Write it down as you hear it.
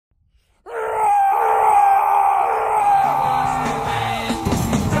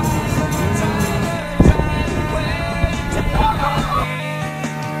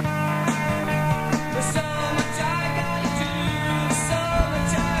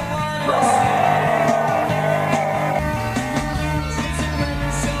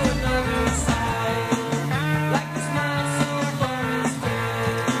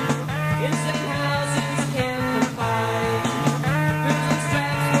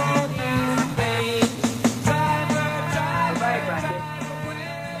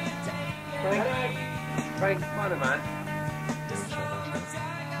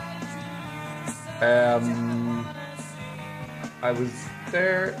I was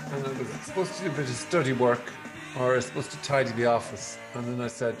there and I was supposed to do a bit of study work or I was supposed to tidy the office. And then I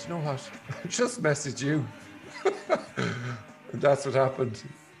said, you know what? I'll just message you. And that's what happened.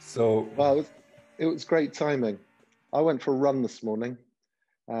 So, Well, it was great timing. I went for a run this morning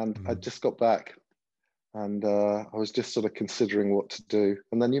and I mm, just got back and I was just sort of considering what to do.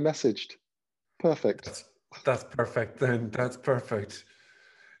 And then you messaged. Perfect. that's that's perfect then. That's perfect.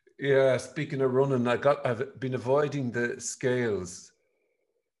 Yeah, speaking of running, I've been avoiding the scales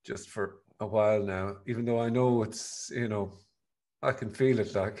just for a while now, even though I know I can feel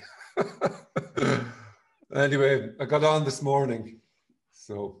it like. Anyway, I got on this morning.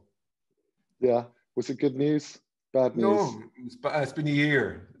 So, Yeah. Was it good news? Bad news? no, it's been a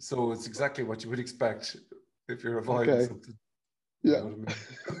year. So it's exactly what you would expect if you're avoiding Okay. something. You Yeah. know what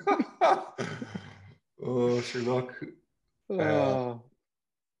I mean? Oh, sure, look. Uh, Ah.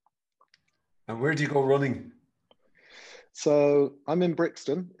 and where do you go running? So I'm in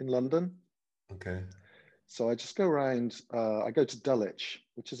Brixton in London. Okay. So I just go around. I go to Dulwich,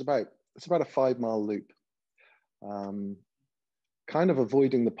 which is about a 5 mile loop. Um, Kind of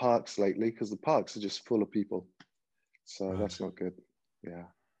avoiding the parks lately because the parks are just full of people. So Right. that's not good. Yeah,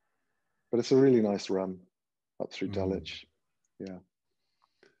 but it's a really nice run up through Mm. Dulwich. Yeah.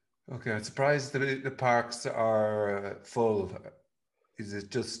 Okay. I'm surprised that the parks are full. Is it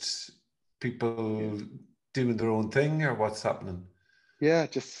just Yeah. people doing their own thing or what's happening? Yeah,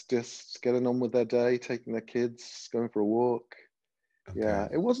 just getting on with their day, taking their kids, going for a walk. Okay. Yeah,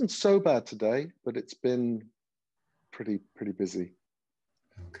 it wasn't so bad today, but it's been pretty busy.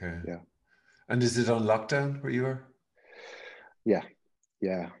 Okay. Yeah. And is it on lockdown where you are? Yeah.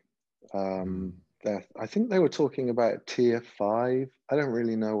 Yeah. Mm. I think they were talking about tier 5. I don't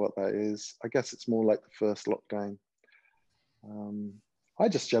really know what that is. I guess it's more like the first lockdown. Um, I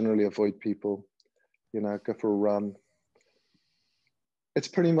just generally avoid people, go for a run. It's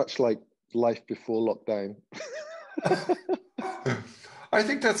pretty much like life before lockdown. I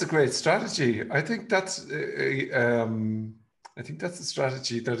think that's a great strategy. I think that's a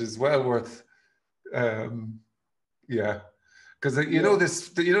strategy that is well worth. Um, yeah, because Yeah.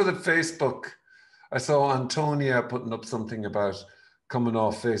 that Facebook. I saw Antonia putting up something about coming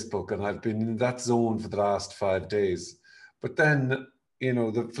off Facebook, and I've been in that zone for the last 5 days. But then,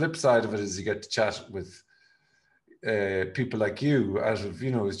 the flip side of it is you get to chat with people like you out of,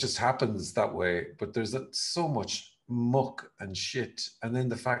 it just happens that way. But there's so much muck and shit. And then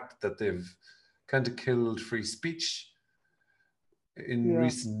the fact that they've kind of killed free speech in Yeah.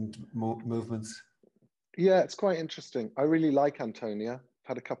 recent movements. Yeah, it's quite interesting. I really like Antonia. I've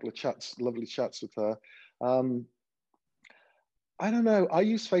had a couple of chats, lovely chats with her. Um, I don't know. I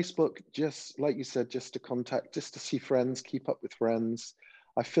use Facebook just like you said, just to contact, just to see friends, keep up with friends.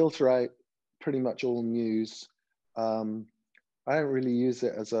 I filter out pretty much all news. Um, I don't really use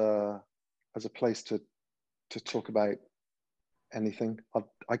it as a place to talk about anything.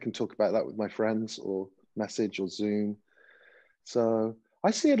 I can talk about that with my friends or message or Zoom. So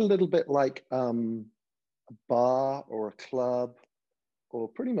I see it a little bit like a bar or a club or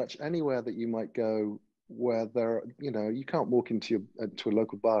pretty much anywhere that you might go where you can't walk into a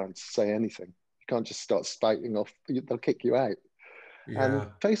local bar and say anything. You can't just start spouting off. They'll kick you out. And Yeah.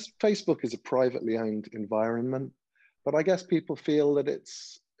 Facebook is a privately owned environment, but I guess people feel that it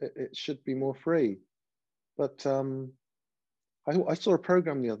should be more free. But I saw a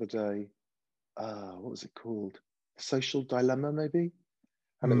program the other day. What was it called? Social Dilemma, maybe,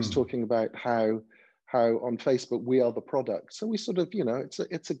 and it was Mm. talking about how on Facebook we are the product. So we sort of, it's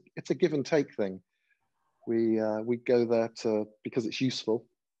a give and take thing. We go there because it's useful,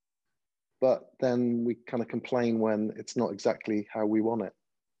 but then we kind of complain when it's not exactly how we want it.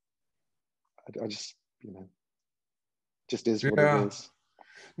 I just, just is what it Yeah. is.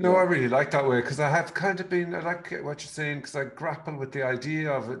 No, I Yeah, really like that way because I have kind of been, I like what you're saying because I grapple with the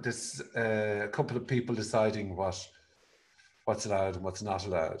idea of this couple of people deciding what's allowed and what's not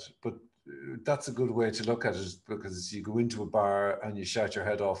allowed. But that's a good way to look at it because you go into a bar and you shout your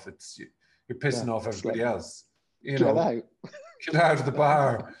head off. You're yeah. pissing off It's like everybody else. get out. Get out of the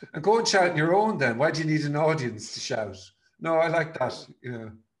bar and go and shout on your own. Then why do you need an audience to shout? No, I like that. Yeah.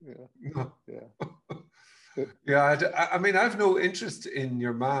 Yeah, No. yeah. Yeah, I mean, I've no interest in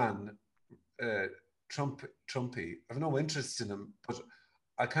your man, uh, Trumpy. I've no interest in him, but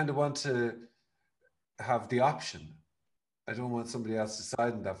I kind of want to have the option. I don't want somebody else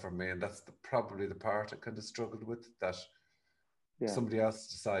deciding that for me, and that's probably the part I kind of struggled with. That Yeah, somebody else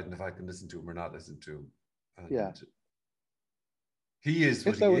deciding if I can listen to him or not listen to him, yeah. and he is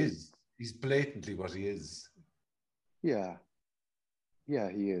what If there he was, is. He's blatantly what he is. yeah,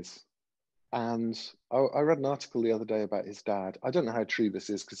 yeah, he is. And I read an article the other day about his dad. I don't know how true this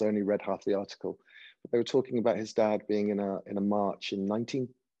is because I only read half the article, but they were talking about his dad being in a march in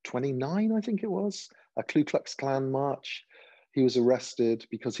 1929, I think it was, a Ku Klux Klan march. He was arrested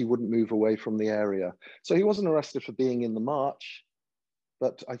because he wouldn't move away from the area. So he wasn't arrested for being in the march,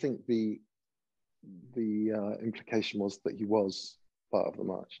 but I think the implication was that he was part of the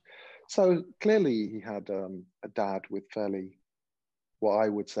march. So clearly he had a dad with fairly, what I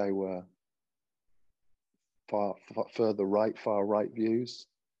would say were far right views.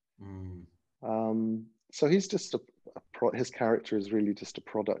 So he's just his character is really just a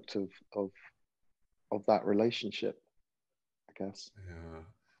product of that relationship, I guess. Yeah,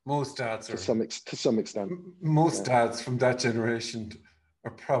 most dads to some extent. Most dads from that generation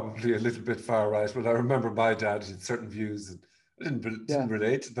are probably a little bit far right. But I remember my dad had certain views, and I didn't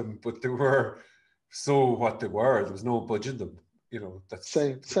relate to them, but they were so what they were. There was no budging them. You know, that's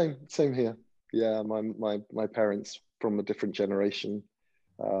same here. Yeah, my parents from a different generation,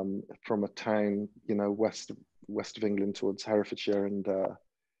 from a town, you know, west of England towards Herefordshire, and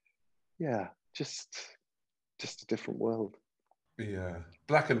yeah, just a different world. Yeah,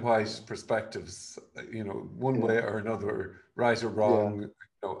 black and white perspectives, you know, one way or another, right or wrong, you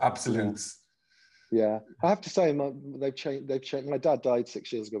know, absolutes. Yeah, I have to say, they've changed. My dad died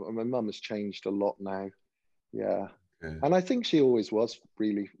 6 years ago, but my mum has changed a lot now. Yeah. Okay. And I think she always was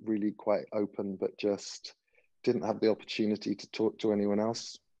really, really quite open, but just didn't have the opportunity to talk to anyone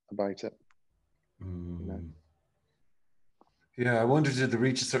else about it. You know? Yeah, I wonder, did they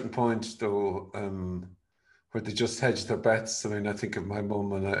reach a certain point though, where they just hedged their bets? I mean, I think of my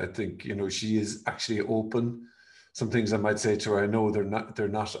mum, and I think, you know, she is actually open. Some things I might say to her, I know they're not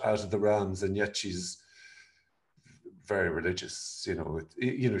out of the realms, and yet she's very religious. You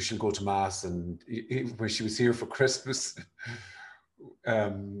know, she'll go to mass, and when she was here for Christmas,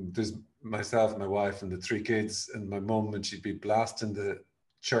 there's myself, my wife, and the three kids, and my mum, and she'd be blasting the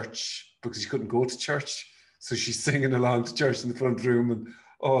church because she couldn't go to church, so she's singing along to church in the front room, and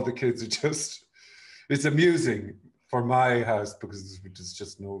all the kids are just. It's amusing for my house because there's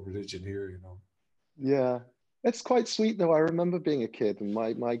just no religion here, you know. Yeah, it's quite sweet though. I remember being a kid, and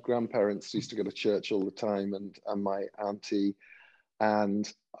my grandparents used to go to church all the time, and my auntie, and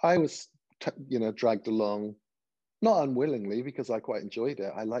I was dragged along, not unwillingly, because I quite enjoyed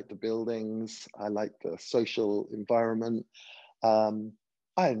it. I liked the buildings, I liked the social environment. I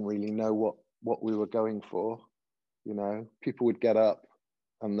didn't really know what we were going for. You know, people would get up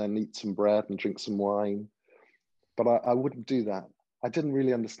and then eat some bread and drink some wine, but I wouldn't do that. I didn't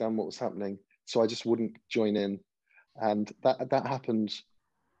really understand what was happening, so I just wouldn't join in, and that happened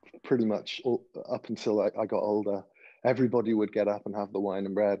pretty much up until I got older. Everybody would get up and have the wine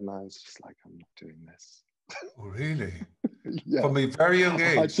and bread, and I was just like, I'm not doing this. Oh, really? Yeah. From a very young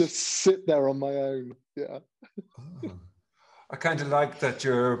age? I just sit there on my own. Yeah. Oh. I kind of like that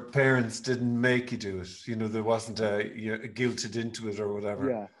your parents didn't make you do it. You know, there wasn't guilted into it or whatever.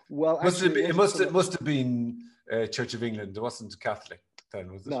 Yeah. Well, actually, it must have been Church of England. It wasn't Catholic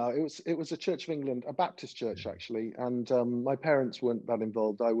then, was it? No, it was a Church of England, a Baptist church actually, and my parents weren't that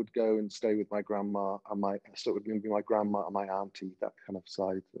involved. I would go and stay with my grandma, and so it would be my grandma and my auntie, that kind of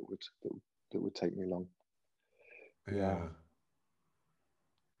side that would take me along. Yeah.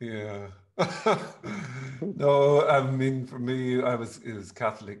 Yeah. No, I mean, for me, it was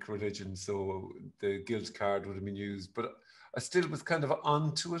Catholic religion, so the guilt card would have been used, but I still was kind of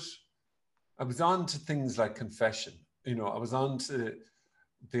onto it. I was on to things like confession. You know, I was on to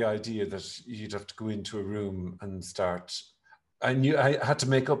the idea that you'd have to go into a room and start. I knew I had to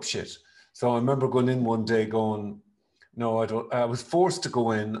make up shit. So I remember going in one day going, no, I don't. I was forced to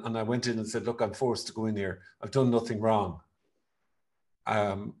go in, and I went in and said, look, I'm forced to go in here. I've done nothing wrong.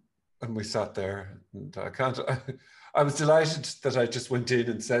 And we sat there, and I was delighted that I just went in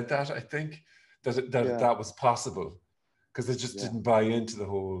and said that. I think that was possible, because I just didn't buy into the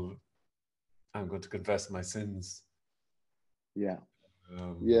whole, I'm going to confess my sins. Yeah.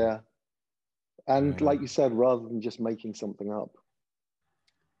 And like you said, rather than just making something up,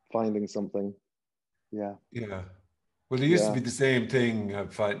 finding something. Yeah. Yeah. Well, it used to be the same thing. I'm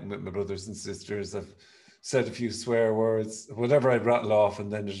fighting with my brothers and sisters. I've said a few swear words, whatever I'd rattle off,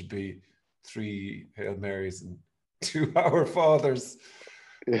 and then it'd be 3 Hail Marys and 2 Our Fathers.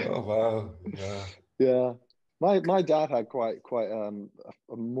 Yeah. Oh, wow. Yeah. Yeah. My dad had quite a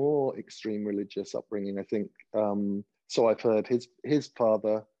more extreme religious upbringing, I think. So I've heard his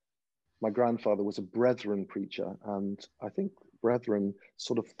father, my grandfather, was a Brethren preacher, and I think Brethren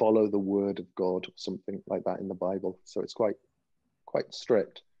sort of follow the word of God or something like that in the Bible. So it's quite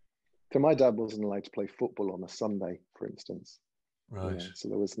strict. So my dad wasn't allowed to play football on a Sunday, for instance. Right. So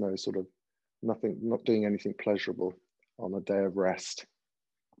there was no sort of nothing, not doing anything pleasurable on a day of rest.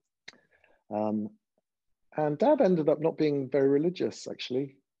 And Dad ended up not being very religious,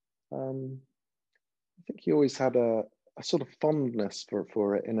 actually. I think he always had a sort of fondness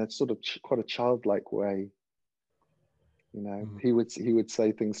for it in a sort of quite a childlike way. You know, he would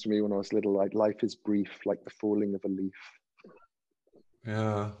say things to me when I was little, like "Life is brief, like the falling of a leaf."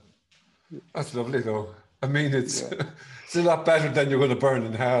 Yeah, that's lovely, though. I mean, it's it's a lot better than "You're going to burn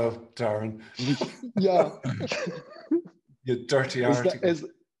in hell," Daron. Yeah. You dirty article.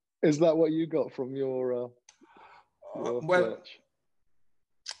 Is that what you got from your well, search?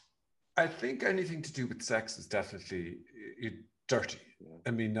 I think anything to do with sex is definitely dirty. Yeah.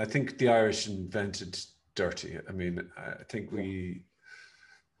 I mean, I think the Irish invented dirty. I mean, I think we,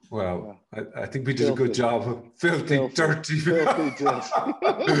 well, I think we did a good job of filthy, dirty. Filthy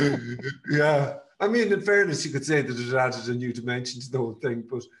dirty. Yeah. I mean, in fairness, you could say that it added a new dimension to the whole thing,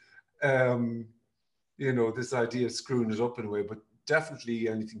 but, you know, this idea of screwing it up in a way, but definitely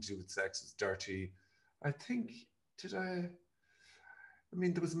anything to do with sex is dirty. I think, I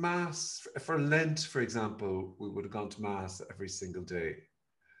mean, there was Mass for Lent, for example. We would have gone to Mass every single day.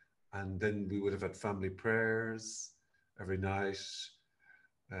 And then we would have had family prayers every night.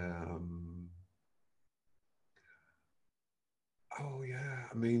 Oh, yeah.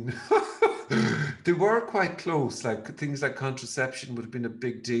 I mean, they were quite close. Like things like contraception would have been a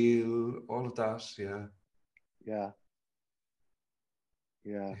big deal. All of that. Yeah. Yeah.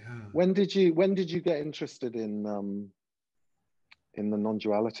 Yeah. When did you get interested in the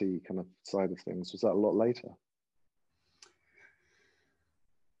non-duality kind of side of things? Was that a lot later?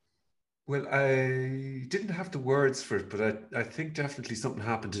 Well, I didn't have the words for it, but I think definitely something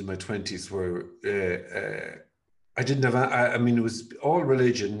happened in my 20s where I didn't have, I mean, it was all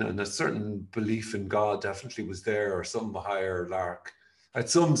religion, and a certain belief in God definitely was there, or some higher lark. I had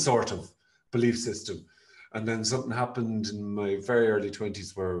some sort of belief system. And then something happened in my very early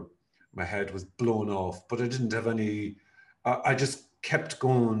 20s where my head was blown off, but I didn't have any, I just kept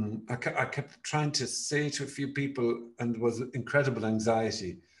going. I kept trying to say to a few people, and there was incredible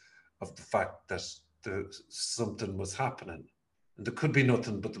anxiety of the fact that something was happening. And there could be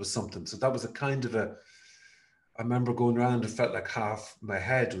nothing, but there was something. So that was a kind of a, I remember going around and felt like half my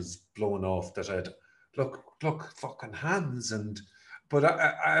head was blown off, that I'd, look, fucking hands. But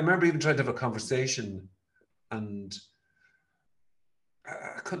I remember even trying to have a conversation, and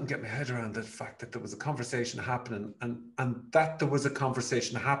I couldn't get my head around the fact that there was a conversation happening, and that there was a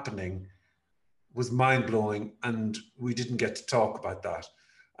conversation happening was mind-blowing, and we didn't get to talk about that.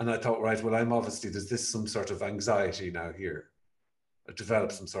 And I thought, right, well, I'm obviously, there's some sort of anxiety now here. I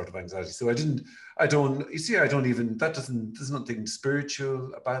developed some sort of anxiety. So I don't even, there's nothing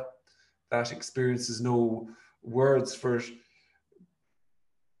spiritual about that experience. There's no words for it.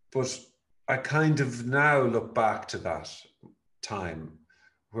 But I kind of now look back to that time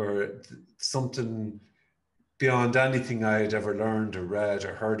where something beyond anything I had ever learned or read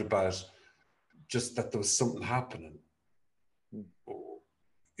or heard about, just that there was something happening,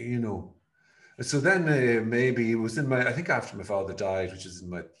 you know. So then maybe it was I think after my father died, which is in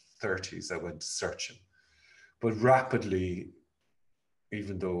my 30s, I went searching. But rapidly,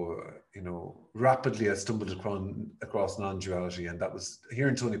 even though, you know, rapidly I stumbled across non-duality, and that was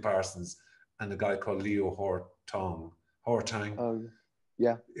hearing Tony Parsons and a guy called Leo Hortang. Oh,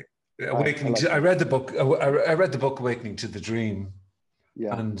 yeah. Awakening. I read the book. I read the book Awakening to the Dream.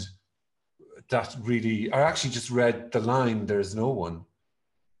 Yeah. And that really, I actually just read the line, "There is no one."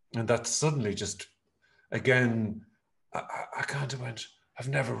 And that suddenly just, again, I kind of went, I've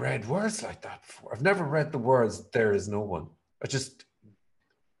never read words like that before. I've never read the words, "There is no one." I just,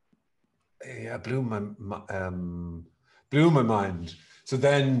 yeah, blew my mind. So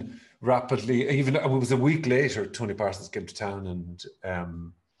then rapidly, even it was a week later, Tony Parsons came to town, and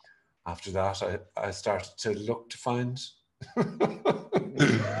after that, I started to look to find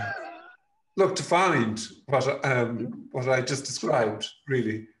what I just described,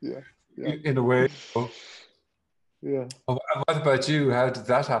 really. Yeah. In a way. Yeah. What about you? How did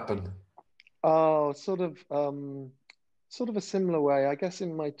that happen? Oh, sort of a similar way. I guess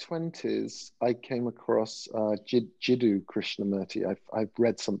in my 20s, I came across Jiddu Krishnamurti. I've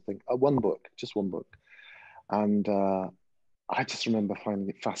read something, just one book, and I just remember finding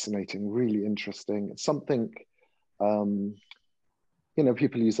it fascinating, really interesting. It's something, you know,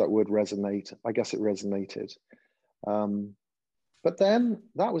 people use that word resonate. I guess it resonated. But then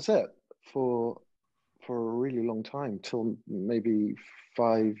that was it for a really long time, till maybe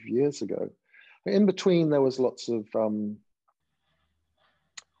 5 years ago. In between, there was lots of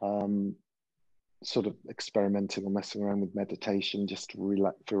sort of experimenting or messing around with meditation just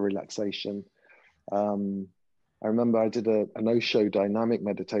for relaxation. I remember I did an Osho dynamic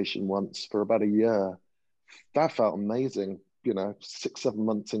meditation once for about a year. That felt amazing, 6, 7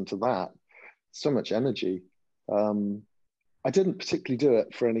 months into that. So much energy. I didn't particularly do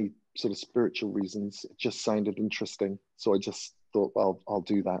it for any sort of spiritual reasons. It just sounded interesting. So I just thought, well, I'll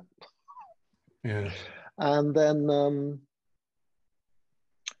do that. Yeah. And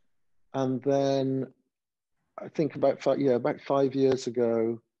then I think about 5 years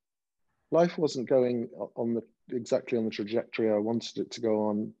ago, life wasn't going exactly on the trajectory I wanted it to go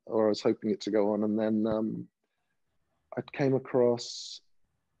on, or I was hoping it to go on. And then I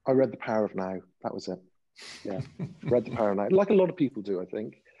read The Power of Now. That was it. Yeah, read The Power of Now, like a lot of people do, I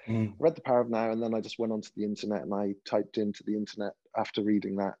think. I read The Power of Now, and then I just went onto the internet and I typed into the internet after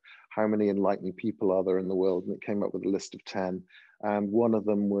reading that, how many enlightening people are there in the world? And it came up with a list of 10. And one of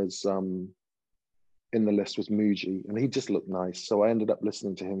them was, in the list was Muji, and he just looked nice. So I ended up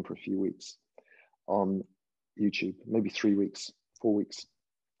listening to him for a few weeks on YouTube, maybe 3 weeks, 4 weeks.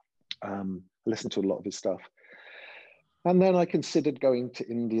 I listened to a lot of his stuff. And then I considered going to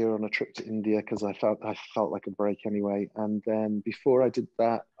India on a trip to India because I felt like a break anyway. And then before I did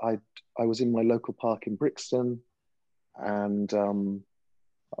that, I was in my local park in Brixton, and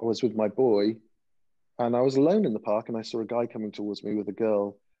I was with my boy, and I was alone in the park, and I saw a guy coming towards me with a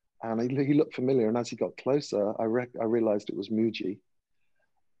girl, and he looked familiar. And as he got closer, I realized it was Muji.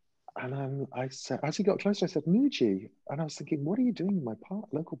 And I said, as he got closer, I said, Muji. And I was thinking, what are you doing in my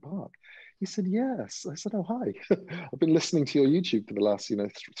local park? He said, yes. I said, oh, hi. I've been listening to your YouTube for the last,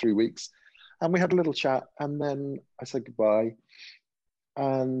 3 weeks. And we had a little chat. And then I said goodbye.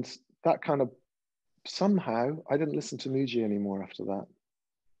 And that kind of, somehow, I didn't listen to Muji anymore after that.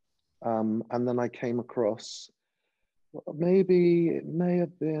 And then I came across, maybe it may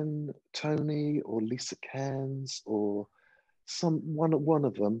have been Tony or Lisa Cairns or one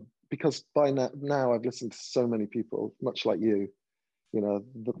of them, because by now I've listened to so many people, much like you,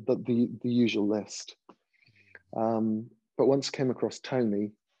 the usual list. But once I came across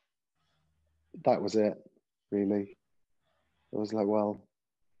Tony, that was it, really. It was like, well,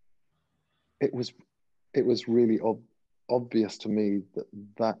 it was really obvious to me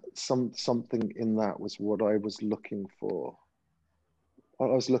that something in that was what I was looking for.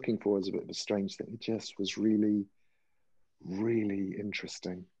 What I was looking for was a bit of a strange thing. It just was really, really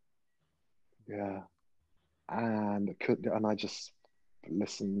interesting. Yeah. And I just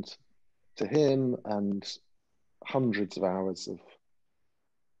listened to him and hundreds of hours of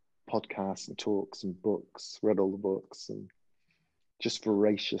podcasts and talks and books, read all the books, and just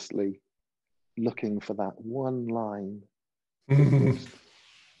voraciously looking for that one line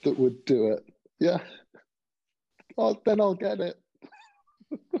that would do it. Yeah. Then I'll get it.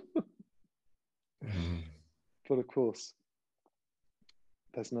 But of course,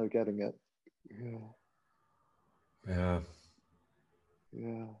 there's no getting it. Yeah.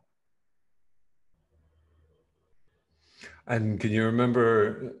 And can you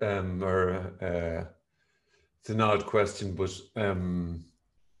remember, it's an odd question, but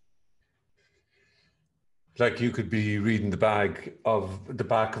like you could be reading the back of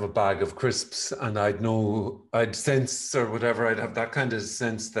a bag of crisps, and I'd sense or whatever, I'd have that kind of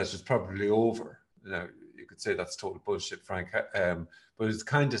sense that it's probably over. You could say that's total bullshit, Frank, but it's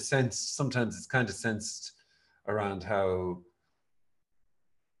kind of sensed, sometimes it's kind of sensed around how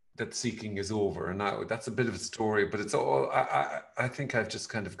that seeking is over. And now that's a bit of a story, but it's all, I think I've just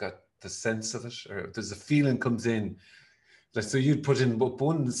kind of got the sense of it, or there's a feeling comes in. Like, so you'd put in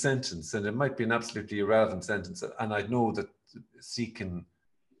one sentence, and it might be an absolutely irrelevant sentence, and I'd know that seeking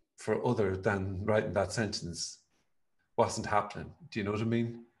for other than writing that sentence wasn't happening. Do you know what I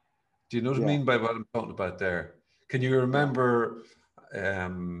mean? Do you know what I mean by what I'm talking about there? Can you remember,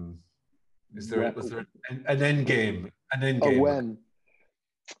 was there an end game? An end game? When?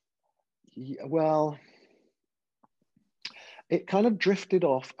 Yeah, well, it kind of drifted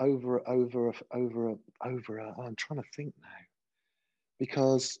off over. I'm trying to think now,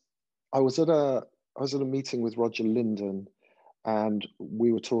 because I was at a meeting with Roger Linden, and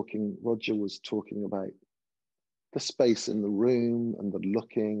Roger was talking about the space in the room and the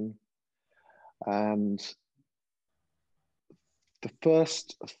looking, and the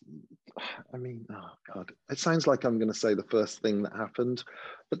first, oh God, it sounds like I'm going to say the first thing that happened,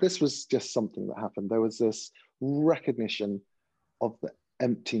 but this was just something that happened. There was this recognition of the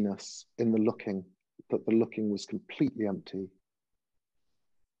emptiness in the looking, that the looking was completely empty.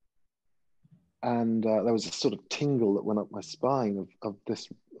 And there was a sort of tingle that went up my spine of this,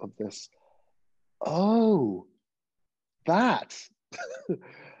 oh, that,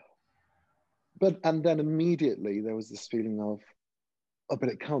 and then immediately there was this feeling of, oh, but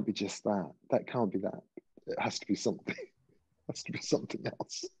it can't be just that. That can't be that. It has to be something. It has to be something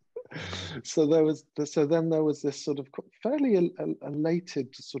else. So then there was this sort of fairly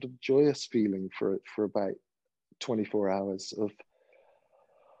elated, sort of joyous feeling for about 24 hours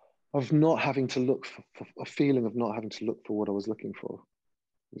of not having to look for a feeling of not having to look for what I was looking for.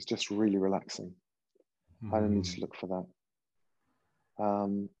 It was just really relaxing. I didn't need to look for that.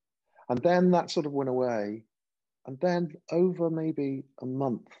 And then that sort of went away. And then over maybe a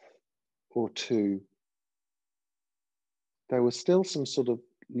month or two, there was still some sort of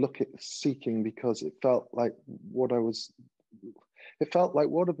seeking, because it felt like what had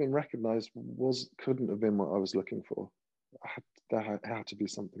been recognized couldn't have been what I was looking for. There had to be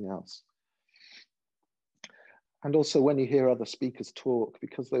something else. And also when you hear other speakers talk,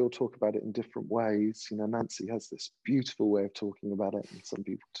 because they all talk about it in different ways, you know, Nancy has this beautiful way of talking about it, and some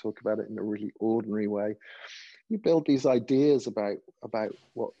people talk about it in a really ordinary way. You build these ideas about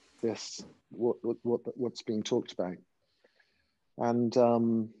what's being talked about. And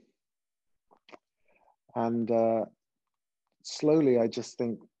slowly I just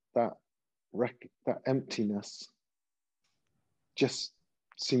think that emptiness just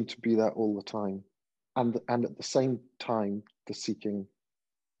seemed to be there all the time. And at the same time, the seeking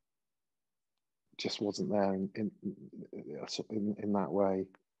just wasn't there in that way.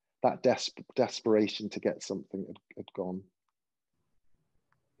 That desperation to get something had gone.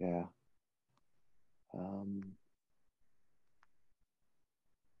 Yeah.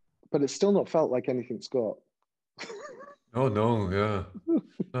 But it's still not felt like anything's got. Oh no, yeah,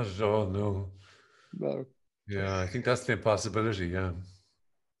 not at all. No. No. Yeah, I think that's the impossibility. Yeah.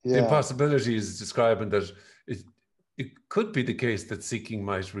 Yeah. The impossibility is describing that it could be the case that seeking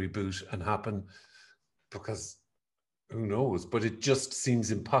might reboot and happen, because who knows? But it just seems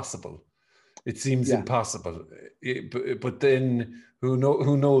impossible. It seems impossible. But then who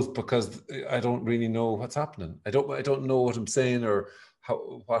knows? Because I don't really know what's happening. I don't know what I'm saying, or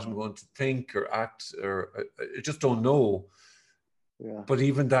what I'm going to think or act, or I just don't know. Yeah. But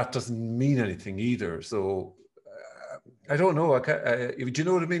even that doesn't mean anything either. So I don't know. Do you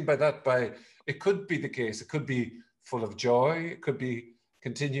know what I mean by that? It could be the case. It could be full of joy. It could be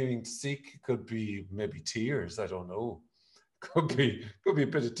continuing to seek. It could be maybe tears. I don't know. Could be a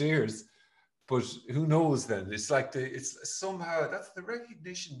bit of tears. But who knows then? It's like it's somehow, that's the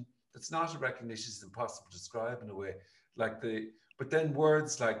recognition that's not a recognition is impossible to describe in a way. But then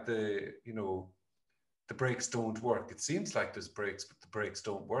words like the brakes don't work. It seems like there's brakes, but the brakes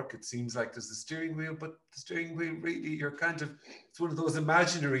don't work. It seems like there's a steering wheel, but the steering wheel really, it's one of those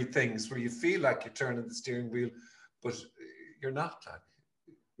imaginary things where you feel like you're turning the steering wheel, but you're not.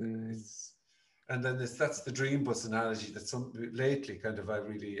 And then that's the dream bus analogy that lately kind of I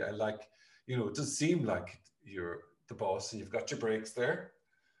like. It does seem like you're the boss and you've got your brakes there.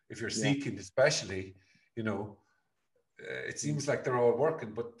 If you're seeking, especially, it seems like they're all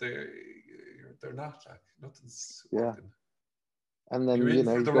working, but they're not. Like nothing's working. And then you're in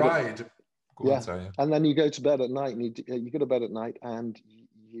for the ride. And then you go to bed at night, and you go to bed at night, and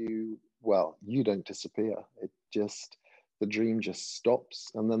you don't disappear. The dream just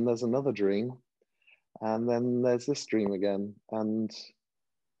stops, and then there's another dream, and then there's this dream again, and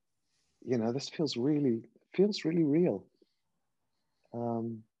this feels really real,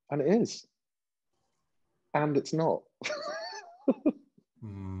 and it is, and it's not.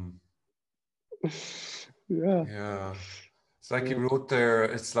 Yeah. It's like you wrote there,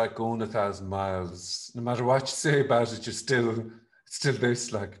 it's like going 1,000 miles. No matter what you say about it, it's still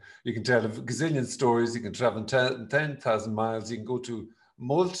this. Like, you can tell a gazillion stories, you can travel 10,000 miles, you can go to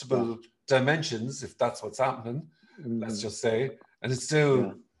multiple dimensions, if that's what's happening, let's just say, and it's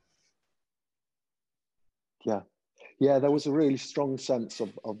still... Yeah, there was a really strong sense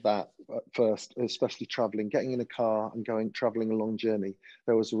of that at first, especially traveling, getting in a car and traveling a long journey.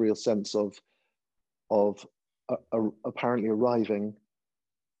 There was a real sense of apparently arriving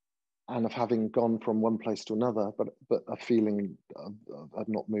and of having gone from one place to another, but a feeling I've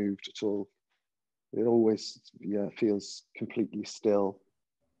not moved at all. It always feels completely still.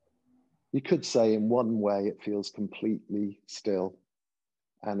 You could say in one way it feels completely still,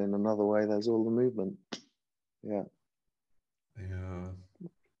 and in another way there's all the movement. Yeah.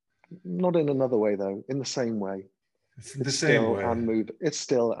 Not in another way though, in the same way. It's the same way. It's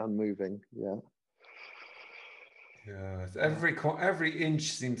still unmoving. Yeah. Yeah. Every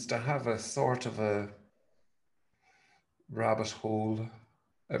inch seems to have a sort of a rabbit hole.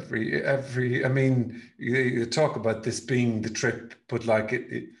 I mean, you talk about this being the trip, but like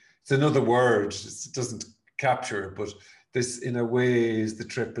it's another word. It doesn't capture it, but this in a way is the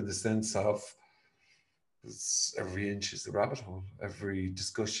trip in the sense of every inch is a rabbit hole. Every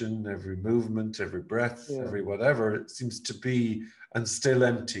discussion, every movement, every breath, yeah, every whatever, it seems to be, and still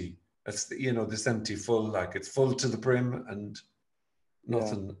empty. It's, you know, this empty full, like it's full to the brim and yeah,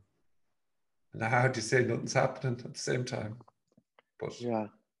 nothing. And how do you say nothing's happening at the same time? But it yeah.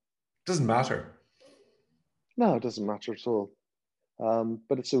 doesn't matter. No, it doesn't matter at all.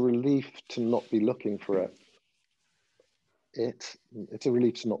 But it's a relief to not be looking for it. It's a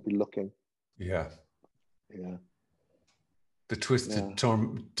relief to not be looking. Yeah. Yeah, The yeah, twisted,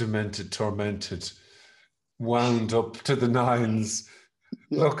 demented, tormented, wound up to the nines,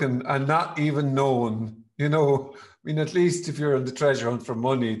 yeah, looking and not even knowing, you know. I mean, at least if you're on the treasure hunt for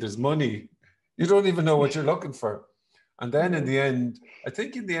money, there's money. You don't even know what you're looking for. And then in yeah, the end, I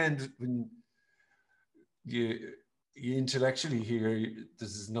think in the end, when you intellectually hear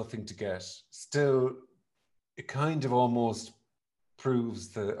this is nothing to get, still it kind of almost proves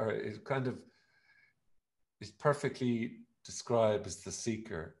that, or it kind of is perfectly described as the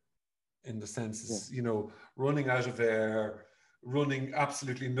seeker, in the sense, yeah, is, you know, running out of air, running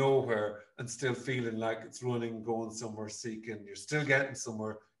absolutely nowhere, and still feeling like it's running, going somewhere, seeking. You're still getting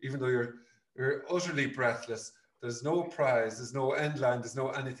somewhere, even though you're utterly breathless. There's no prize, there's no end line, there's no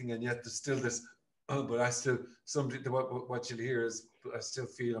anything, and yet there's still this. Oh, but I still, somebody, what you'll hear is, but I still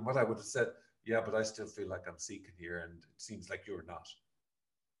feel, and what I would have said, yeah, but I still feel like I'm seeking here, and it seems like you're not.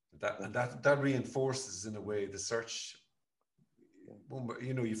 yeah, That reinforces in a way the search. yeah,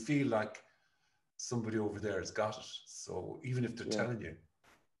 You know, you feel like somebody over there has got it. So even if they're yeah, telling you,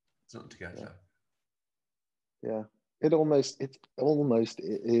 it's nothing to get yeah, like. yeah. It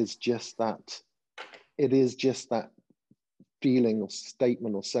is just that. It is just that feeling or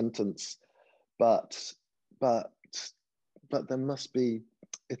statement or sentence, but but but there must be.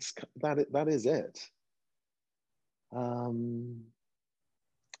 It's that. That is it. Um,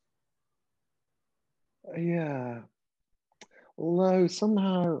 yeah. Although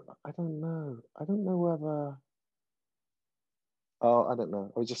somehow I don't know. I don't know whether. Oh, I don't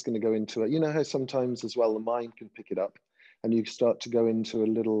know. I was just going to go into it. You know how sometimes as well the mind can pick it up, and you start to go into a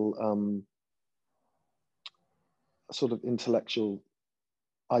little sort of intellectual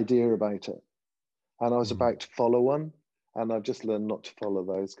idea about it. And I was Mm. about to follow one, and I've just learned not to follow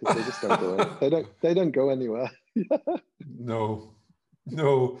those because they just don't go in. They don't go anywhere. No,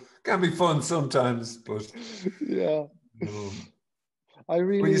 no, can be fun sometimes, but Yeah. no. I Well, you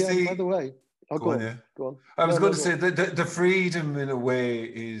really by see, the way, oh go on, go on, yeah. go on. I was No, going no, to go say on. that the freedom in a way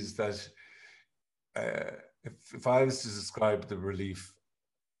is that uh, if I was to describe the relief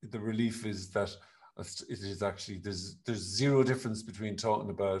is that it is actually there's zero difference between talking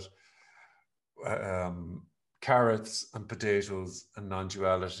about um, carrots and potatoes and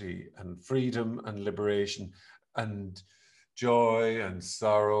non-duality and freedom and liberation and joy and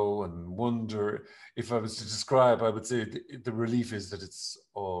sorrow and wonder. If I was to describe, I would say the relief is that it's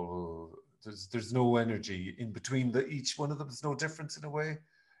all, there's no energy in between each one of them. There's no difference in a way,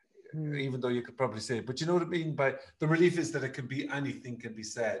 Hmm. even though you could probably say, but you know what I mean by the relief is that it can be, anything can be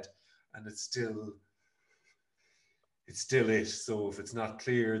said and it's still it. So if it's not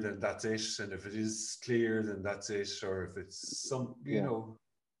clear, then that's it. And if it is clear, then that's it. Or if it's some, Yeah,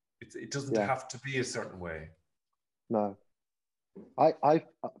 it doesn't yeah. have to be a certain way. No, I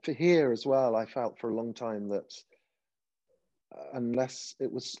for here as well. I felt for a long time that unless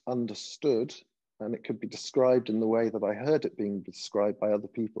it was understood and it could be described in the way that I heard it being described by other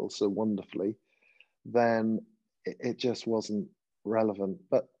people so wonderfully, then it just wasn't relevant.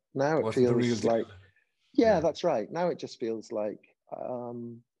 But now It it wasn't the real feels deal. like, yeah, Yeah. that's right. Now it just feels like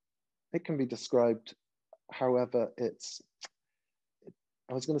it can be described however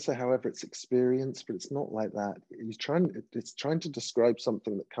I was going to say however it's experienced, but it's not like that. It's trying to describe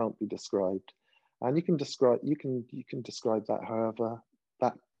something that can't be described, and you can describe that however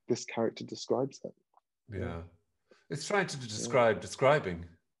that this character describes it. Yeah, Yeah. It's trying to yeah, describe describing.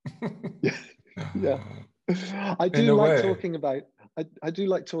 yeah, yeah. I In do a like way. talking about. I do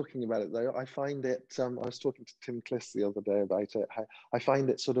like talking about it though. I find it. I was talking to Tim Kliss the other day about it. I find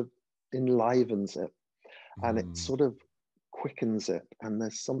it sort of enlivens it, and it Mm. sort of quickens it, and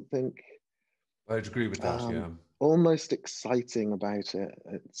there's something I'd agree with that, um, yeah. almost exciting about it.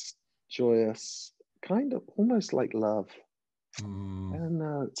 It's joyous, kind of almost like love. I Mm. don't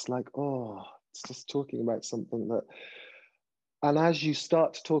know. It's like, oh, it's just talking about something that, and as you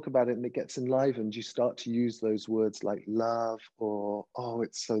start to talk about it and it gets enlivened, you start to use those words like love or, oh,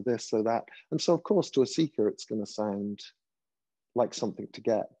 it's so this, so that. And so, of course, to a seeker, it's going to sound like something to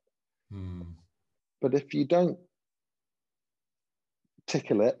get. Mm. But if you don't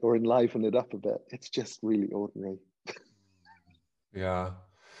tickle it or enliven it up a bit, it's just really ordinary. Yeah.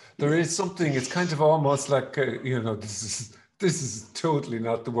 There is something, it's kind of almost like, you know, this is totally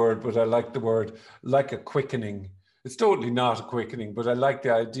not the word, but I like the word, like a quickening. It's totally not a quickening, but I like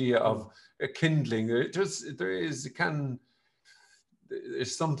the idea of a kindling. There's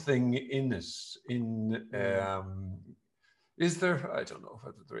something in it, is there? I don't know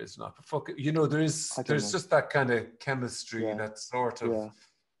whether there is not, but fuck it. You know, there's just that kind of chemistry, that sort of,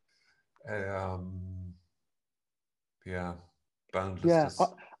 boundlessness. Yeah,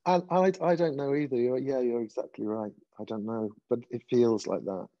 I don't know either. You're exactly right. I don't know, but it feels like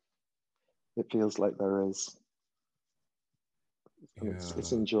that. It feels like there is, and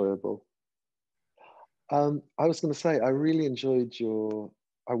it's enjoyable. I was going to say I really enjoyed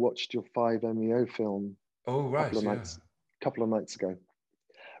I watched your 5MEO film. Oh right, couple of nights ago.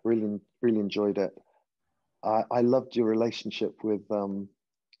 Really enjoyed it. I loved your relationship with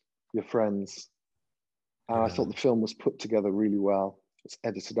your friends. And I thought the film was put together really well. It's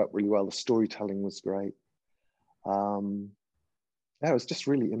edited up really well. The storytelling was great. It was just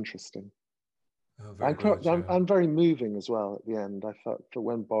really interesting. And very moving as well at the end. I felt for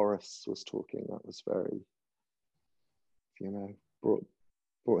when Boris was talking, that was very, you know, brought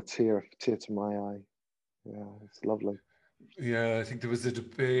a tear to my eye. Yeah, it's lovely. Yeah, I think there was a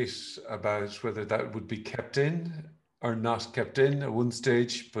debate about whether that would be kept in or not kept in at one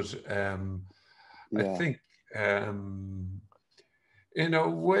stage, but I think in a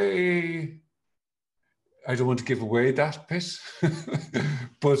way, I don't want to give away that bit,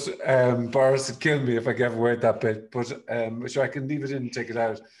 but Boris would kill me if I gave away that bit. But so I can leave it in and take it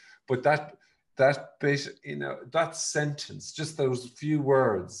out. But that bit, you know, that sentence, just those few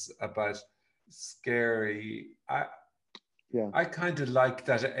words about scary. I kind of like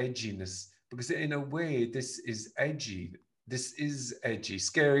that edginess because in a way, this is edgy. This is edgy.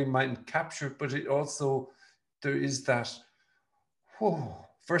 Scary mightn't capture it, but it also there is that. Whoa,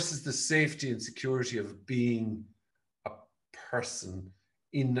 versus the safety and security of being a person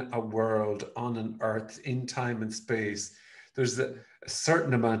in a world, on an earth, in time and space. There's a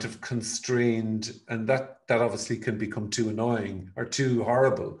certain amount of constrained, and that obviously can become too annoying or too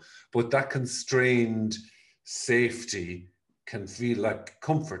horrible, but that constrained safety can feel like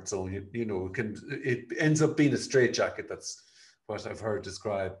comfort zone. You know, it ends up being a straitjacket. That's what I've heard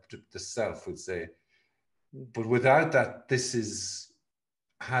described, the self would say. But without that, this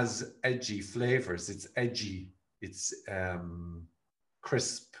has edgy flavors. It's edgy. It's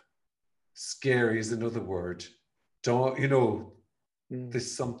crisp. Scary is another word. Don't you know?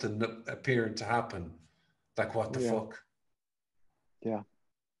 There's something appearing to happen. Like what the fuck? Yeah.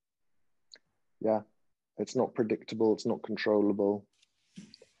 Yeah. It's not predictable. It's not controllable.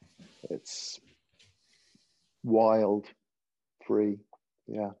 It's wild, free.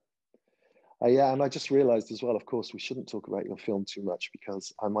 Yeah. And I just realized as well, of course, we shouldn't talk about your film too much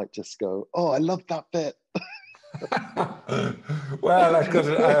because I might just go, oh, I love that bit. Well, I could,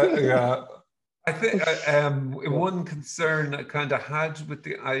 yeah. I think one concern I kind of had with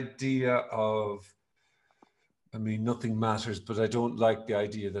the idea of, I mean, nothing matters, but I don't like the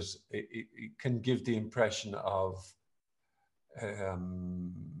idea that it can give the impression of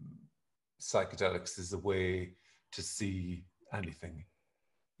psychedelics as a way to see anything.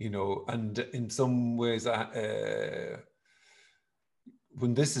 You know, and in some ways,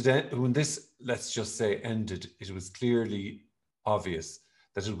 when this let's just say ended, it was clearly obvious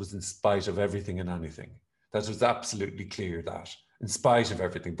that it was in spite of everything and anything. That was absolutely clear, that in spite of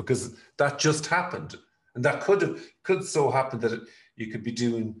everything, because that just happened, and that could so happen that you could be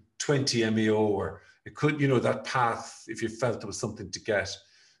doing 20 MEO, or it could, you know, that path if you felt there was something to get.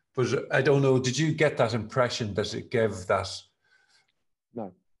 But I don't know. Did you get that impression that it gave that?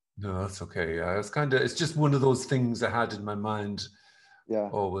 No. No, that's okay. Yeah, it's just one of those things I had in my mind. Yeah.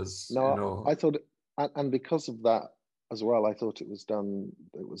 Always. No, you know. I thought, and because of that as well, I thought it was done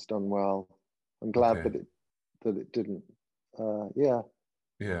well. I'm glad that it didn't. Yeah.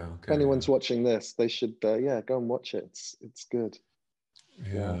 Yeah. Okay. If anyone's watching this, they should go and watch it. It's good.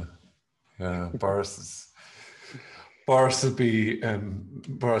 Yeah. Boris will be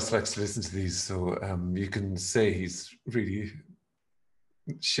Boris likes to listen to these, so you can say he's really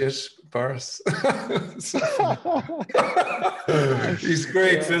shit, Boris. He's a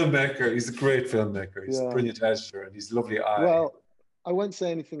great filmmaker. He's a great filmmaker. He's a brilliant editor, and he's a lovely eye. Well, I won't say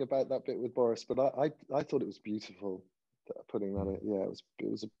anything about that bit with Boris, but I thought it was beautiful putting that in. Yeah, it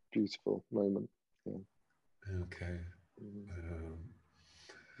was a beautiful moment. Yeah. Okay.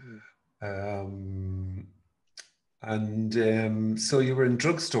 So you were in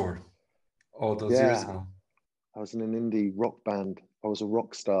drugstore all those years ago. I was in an indie rock band. I was a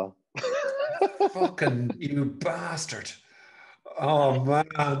rock star. Fucking you bastard. Oh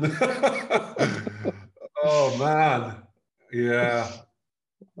man. Oh man. Yeah.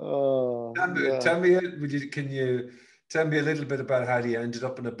 Oh, yeah. Tell me, can you tell me a little bit about how you ended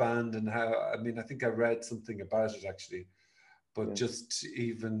up in a band and how, I mean, I think I read something about it actually, but Yeah. just Yeah.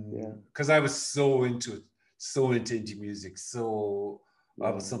 even, because I was so into it, so into indie music, so that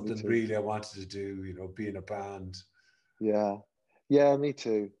Yeah. was Me something too. really I wanted to do, be in a band. Yeah. Yeah. Me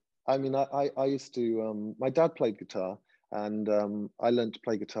too. I mean, I used to, my dad played guitar, and I learned to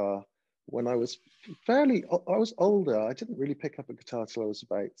play guitar when I was I was older. I didn't really pick up a guitar till I was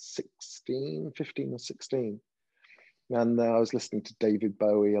about 16, 15 or 16. And I was listening to David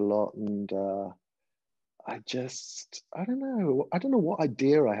Bowie a lot. And I don't know. I don't know what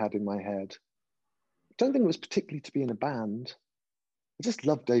idea I had in my head. I don't think it was particularly to be in a band. I just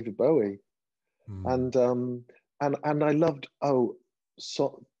loved David Bowie. Hmm. And I loved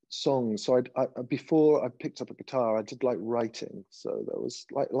songs. So before I picked up a guitar, I did like writing. So there was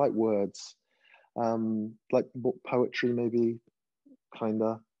like words, like poetry maybe,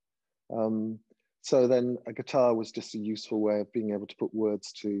 kinda. Um, so then a guitar was just a useful way of being able to put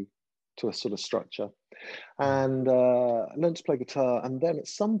words to a sort of structure. And I learned to play guitar. And then at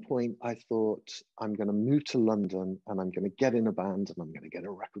some point, I thought, I'm going to move to London and I'm going to get in a band and I'm going to get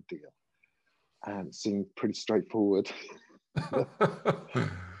a record deal. And it seemed pretty straightforward.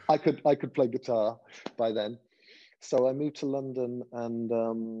 I could play guitar by then. So I moved to London, and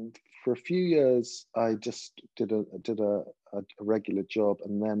for a few years, I just did a regular job.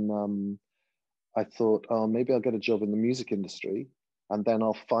 And then I thought, oh, maybe I'll get a job in the music industry, and then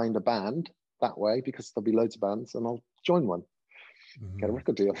I'll find a band that way because there'll be loads of bands, and I'll join one, get a Hmm.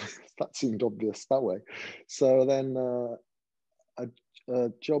 record deal. That seemed obvious that way. So then a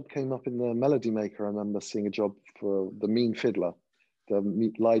job came up in the Melody Maker. I remember seeing a job for the Mean Fiddler,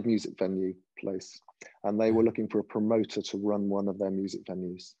 the live music venue place, and they were looking for a promoter to run one of their music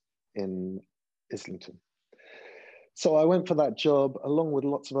venues in Islington. So I went for that job along with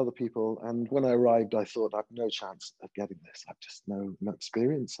lots of other people. And when I arrived, I thought, I've no chance of getting this. I've just no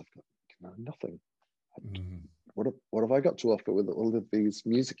experience. I've got nothing. Hmm. What have I got to offer with all of these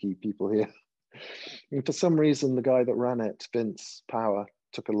music-y people here? And for some reason, the guy that ran it, Vince Power,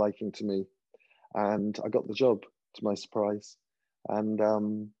 took a liking to me, and I got the job to my surprise. And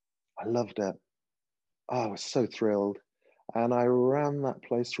I loved it. Oh, I was so thrilled. And I ran that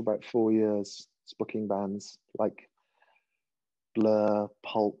place for about 4 years, booking bands like Blur,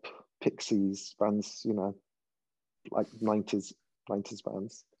 Pulp, Pixies, bands, like 90s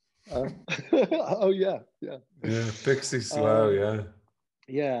bands. Oh yeah, yeah. Yeah, Pixies. Wow, Um, yeah.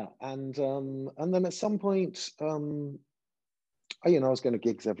 yeah, and then at some point, I was going to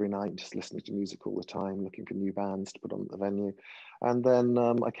gigs every night, just listening to music all the time, looking for new bands to put on at the venue. And then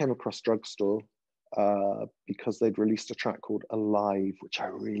I came across Drugstore because they'd released a track called Alive, which I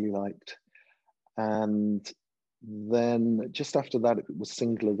really liked. And then just after that, it was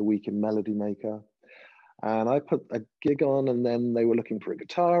Single of the Week in Melody Maker. And I put a gig on, and then they were looking for a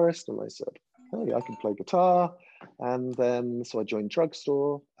guitarist. And I said, hey, I can play guitar. And then, so I joined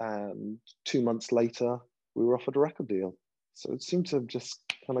Drugstore. And 2 months later, we were offered a record deal. So it seemed to just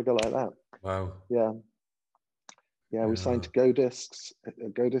kind of go like that. Wow. Yeah. Yeah, we signed Yeah. to Go Discs.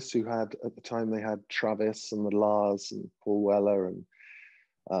 Go Discs, who had, at the time, they had Travis and the Lars and Paul Weller and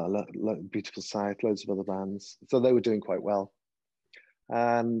Beautiful South, loads of other bands. So they were doing quite well.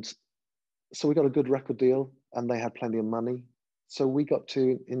 And so we got a good record deal, and they had plenty of money. So we got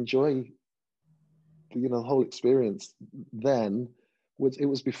to enjoy, the whole experience. Then it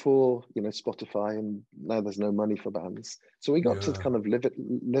was before, Spotify, and now there's no money for bands. So we got to Yeah. kind of live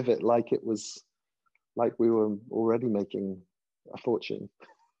it like it was, like we were already making a fortune.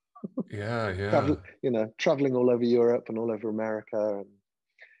 Yeah. Yeah. Traveling all over Europe and all over America, and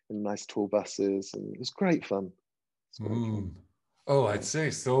in nice tour buses, and it was great fun. It's great fun. Mm. Oh, I'd Yeah.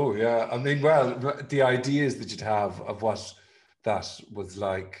 say so. Yeah. I mean, well, the ideas that you'd have of what that was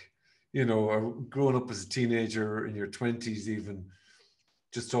like, growing up as a teenager in your 20s, even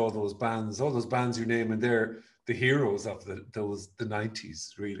just all those bands you name, and they're the heroes of the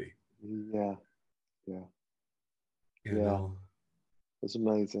 90s, really, Yeah, yeah, you yeah. know. It was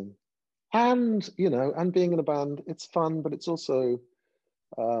amazing. And being in a band, it's fun, but it's also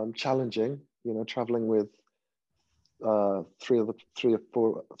challenging. Traveling with three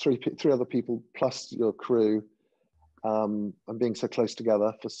other people plus your crew, and being so close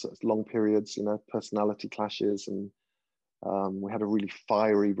together for such long periods. Personality clashes, and we had a really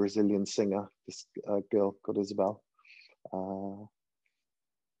fiery Brazilian singer, this girl called Isabel.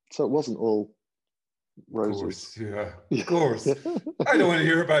 So it wasn't all roses. yeah, of Yeah. course. I don't want to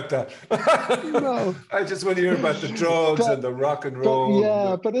hear about that. No, I just want to hear about the drugs and the rock and but roll,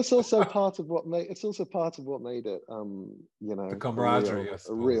 yeah, but it's also part of what made it, you the know, camaraderie, I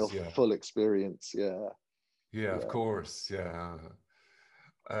a real suppose. Yeah, full experience. Yeah, yeah, of yeah. course. Yeah.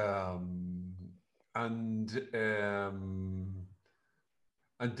 Um, and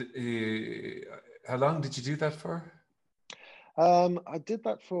how long did you do that for? I did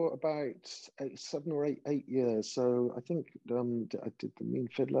that for about 8 or 8 years. So I think I did the Mean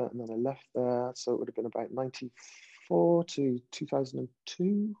Fiddler, and then I left there. So it would have been about 94 to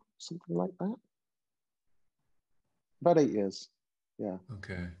 2002, something like that. About 8 years. Yeah,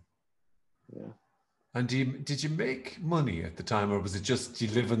 Okay. yeah. And did you make money at the time, or was it just you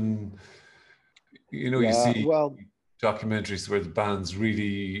live in, you Yeah, see well, documentaries where the bands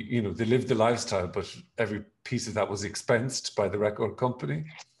really, they lived the lifestyle, but every piece of that was expensed by the record company?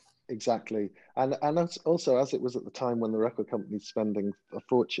 exactly. And that's also, as it was at the time when the record company's spending a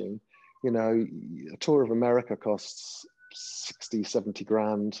fortune, you know, a tour of America costs 60, 70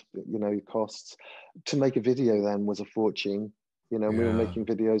 grand, you know, costs. To make a video then was a fortune. You know, we were Yeah, making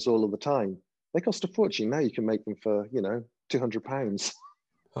videos all of the time. They cost a fortune. Now you can make them for, you know, £200.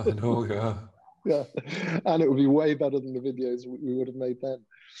 I know, yeah. Yeah. And it would be way better than the videos we would have made then.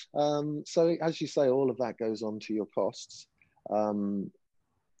 So as you say, all of that goes on to your costs. Um,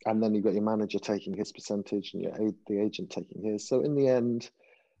 and then you've got your manager taking his percentage and the agent taking his. So in the end,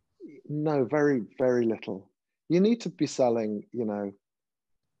 no, very, very little. You need to be selling, you know,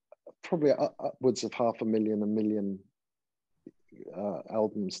 probably upwards of 500,000, a million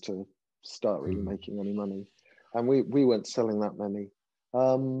albums to start really Hmm. making any money. And we weren't selling that many.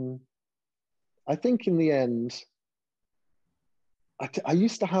 I think in the end, I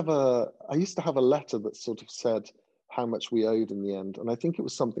used to have a letter that sort of said how much we owed in the end, and I think it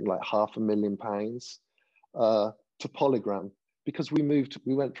was something like £500,000 to Polygram, because we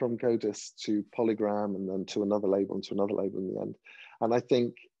went from Godis to Polygram and then to another label and to another label in the end, and I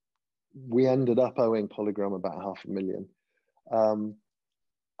think we ended up owing Polygram about £500,000.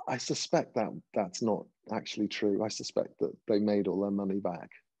 I suspect that that's not actually true. I suspect that they made all their money back,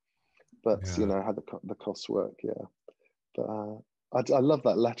 but you Yeah. know how the costs work, yeah. But I love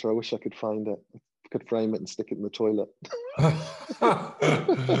that letter. I wish I could find it. I could frame it and stick it in the toilet.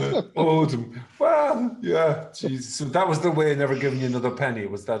 Oldham. Well, yeah. Geez. So that was the way, never giving you another penny.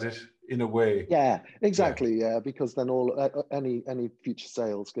 Was that it? In a way. Yeah, Yeah. exactly. Yeah, because then all any future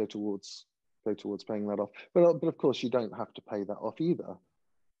sales go towards paying that off. But of course you don't have to pay that off either,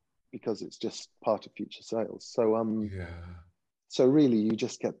 because it's just part of future sales. So Yeah. so really you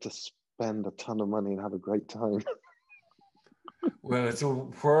just get to spend a ton of money and have a great time. Well, it's a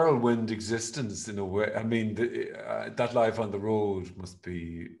whirlwind existence in a way. I mean, that life on the road must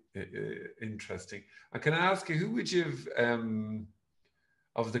be interesting. And can I ask you, who would you have,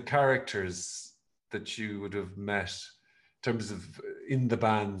 of the characters that you would have met in terms of in the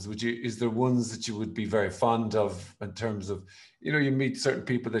bands, is there ones that you would be very fond of in terms of, you meet certain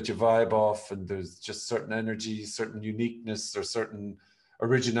people that you vibe off and there's just certain energy, certain uniqueness or certain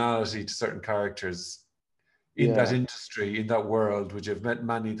originality to certain characters in that Yeah, industry, in that world? Would you have met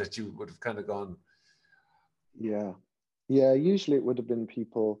many that you would have kind of gone, yeah. Yeah, usually it would have been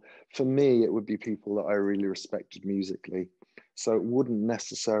people, for me, it would be people that I really respected musically. So it wouldn't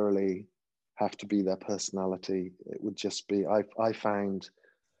necessarily have to be their personality. It would just be, I found,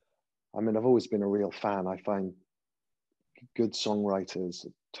 I mean, I've always been a real fan. I find good songwriters,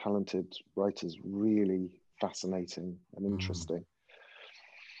 talented writers really fascinating and hmm, interesting.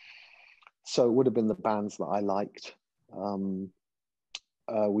 So it would have been the bands that I liked. Um,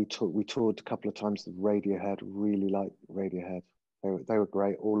 we toured a couple of times with Radiohead. Really liked Radiohead. They were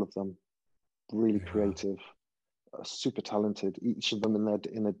great, all of them. Really yeah, creative, super talented. Each of them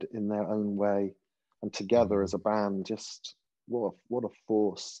in their own way, and together hmm, as a band, just what a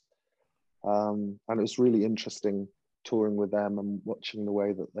force. And it was really interesting touring with them and watching the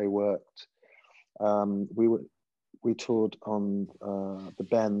way that they worked. We toured on the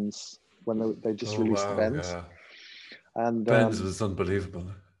Bends when they just oh released the wow, Bends, yeah. and Ben's was unbelievable.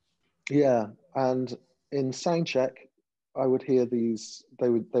 yeah, and in soundcheck, I would hear these. They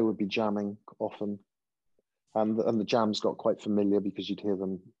would be jamming often, and the jams got quite familiar because you'd hear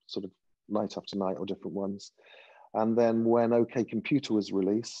them sort of night after night or different ones. And then when OK Computer was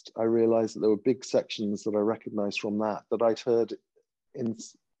released, I realized that there were big sections that I recognized from that I'd heard in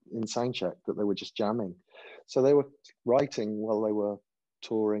soundcheck, that they were just jamming. So they were writing while they were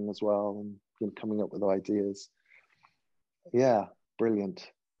touring as well, and coming up with ideas. Yeah, brilliant.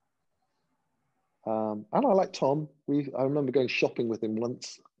 And I like Tom. I remember going shopping with him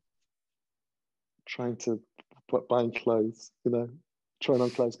once, trying to buying clothes, you know, trying on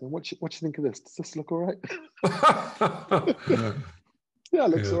clothes, going, what do you think of this? Does this look all right? Yeah, it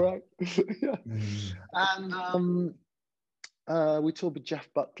looks all right. Yeah. And we toured with Jeff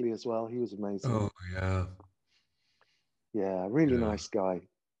Buckley as well. He was amazing. Oh, yeah. Yeah, really nice guy.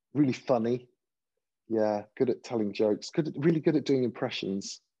 Really funny. Yeah, good at telling jokes. Really good at doing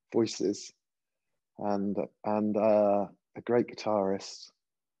impressions, voices, and a great guitarist.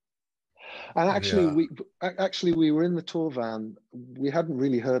 And actually, we were in the tour van. We hadn't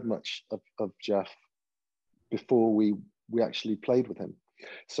really heard much of Jeff before we actually played with him.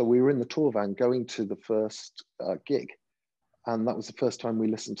 So we were in the tour van going to the first gig, and that was the first time we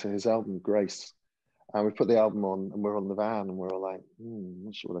listened to his album, Grace. And we put the album on, and we're on the van, and we're all like, I'm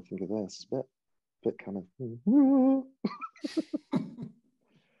not sure what I think of this. It's a bit kind of.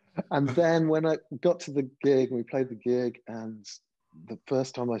 And then when I got to the gig, and we played the gig, and the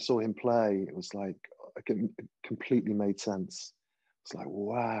first time I saw him play, it was like it completely made sense. It's like,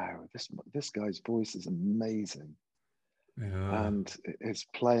 wow, this guy's voice is amazing. Yeah. And his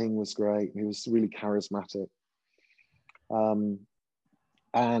playing was great. He was really charismatic.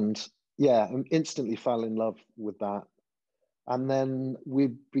 And yeah, and instantly fell in love with that. And then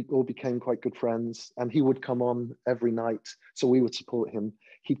we all became quite good friends, and he would come on every night. So we would support him.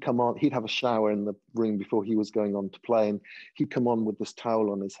 He'd come on, he'd have a shower in the room before he was going on to play. And he'd come on with this towel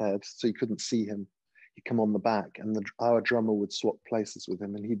on his head so you couldn't see him. He'd come on the back, and our drummer would swap places with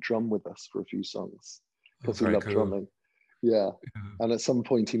him, and he'd drum with us for a few songs because he loved drumming. Yeah. And at some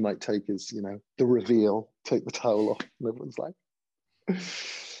point he might take his, you know, the reveal, take the towel off, and everyone's like,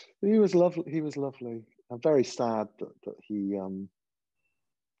 he was lovely. He was lovely. I'm very sad that he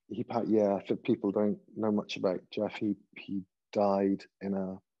if people don't know much about Jeff, he died in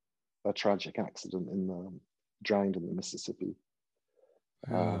a tragic accident drowned in the Mississippi.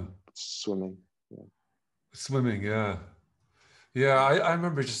 Swimming. Yeah. Swimming, yeah. Yeah, I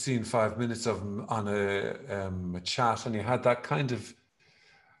remember just seeing 5 minutes of him on a chat, and he had that kind of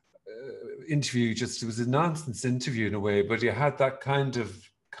interview, it was a nonsense interview in a way, but he had that kind of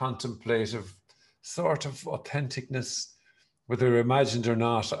contemplative sort of authenticness, whether imagined or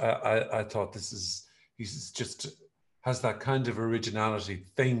not. I thought he's just has that kind of originality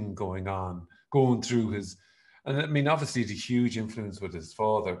thing going through his, and I mean, obviously the huge influence with his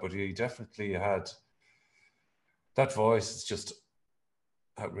father, but he definitely had that voice. Is just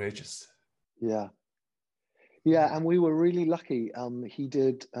outrageous. Yeah. Yeah, and we were really lucky. He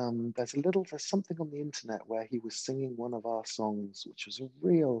did, there's something on the internet where he was singing one of our songs, which was a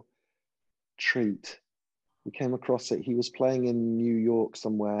real treat. We came across it. He was playing in New York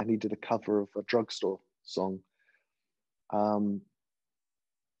somewhere, and he did a cover of a Drugstore song. I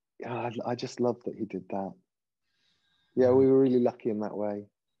just loved that he did that. Yeah, we were really lucky in that way.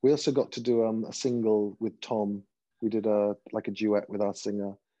 We also got to do a single with Tom. We did a duet with our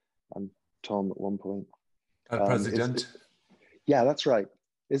singer and Tom at one point. El President. Yeah, that's right.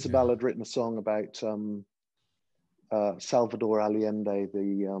 Isabel had written a song about Salvador Allende,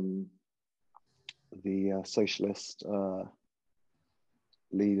 the socialist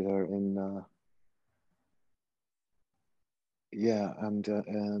leader in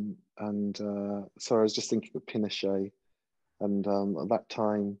sorry, I was just thinking of Pinochet, and at that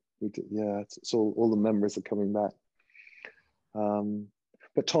time we did, it's all the memories are coming back.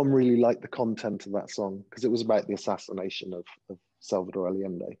 But Tom really liked the content of that song because it was about the assassination of Salvador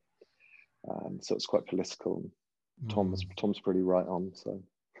Allende, so it's quite political. Tom's pretty right on, so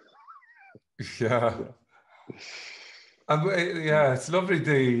yeah. It's lovely,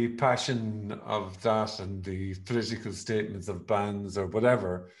 the passion of that and the political statements of bands or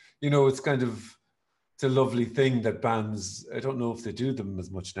whatever. You know, it's a lovely thing that bands, I don't know if they do them as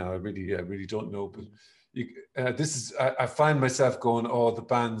much now. I really don't know. But I find myself going, oh, the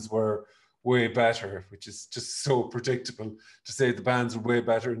bands were way better, which is just so predictable to say the bands were way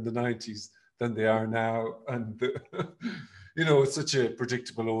better in the 90s than they are now. And, you know, it's such a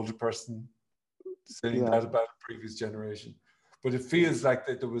predictable older person saying that about a previous generation. But it feels like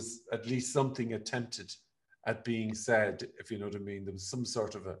that there was at least something attempted at being said, if you know what I mean. There was some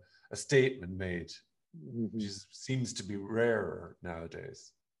sort of a statement made, which seems to be rarer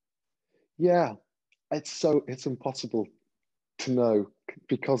nowadays. Yeah, it's impossible to know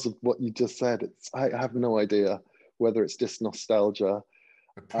because of what you just said. I have no idea whether it's just nostalgia.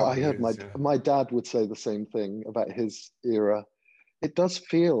 I heard my dad would say the same thing about his era. It does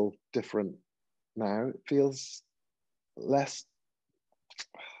feel different now. It feels less.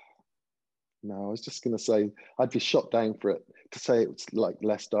 No, I was just going to say I'd be shot down for it to say it's like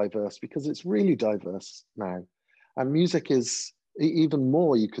less diverse, because it's really diverse now, and music is even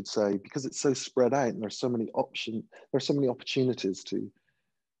more, you could say, because it's so spread out and there's so many opportunities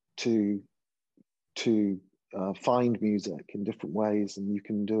to find music in different ways, and you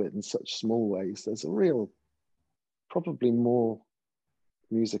can do it in such small ways. There's probably more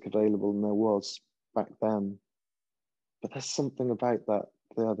music available than there was back then. But there's something about that.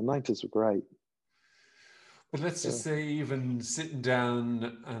 Yeah, the 90s were great. But let's just say, even sitting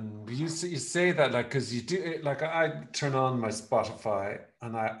down, and you say that, like, because you do, like, I turn on my Spotify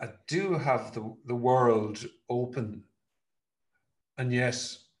and I do have the world open, and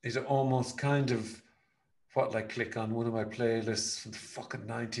yet it almost kind of, what, like, click on one of my playlists from the fucking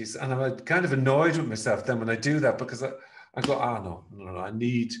 90s, and I'm kind of annoyed with myself then when I do that, because I go, no, I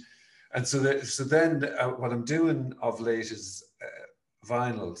need, and so then what I'm doing of late is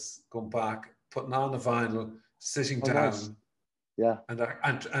vinyls, going back, putting on a vinyl, sitting down. Nice. Yeah.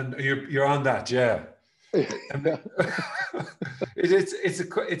 And you're on that, yeah. Yeah. It is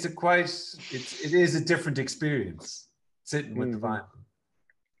a different experience sitting with the vinyl.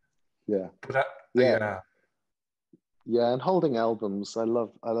 Yeah. But yeah, and holding albums. I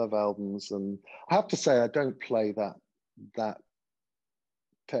love albums, and I have to say I don't play that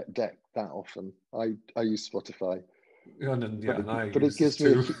deck that often. I use Spotify. But it gives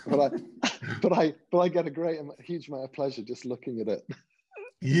me but I get a huge amount of pleasure just looking at it.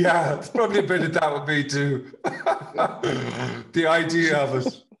 Yeah, it's probably a bit of that with me too. The idea of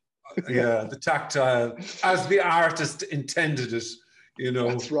it. Yeah, the tactile, as the artist intended it, you know.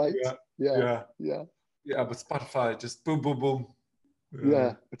 That's right. Yeah. But Spotify, just boom, boom, boom.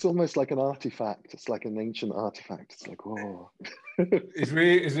 Yeah, it's almost like an artifact. It's like an ancient artifact. It's like, whoa. It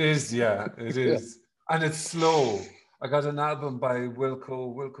is, yeah, it is. Yeah. And it's slow. I got an album by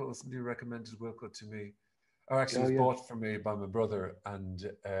Wilco. Somebody recommended Wilco to me. Or actually, it was bought for me by my brother. And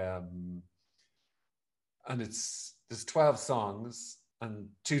there's 12 songs and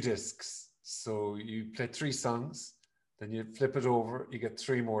 2 discs. So you play 3 songs, then you flip it over, you get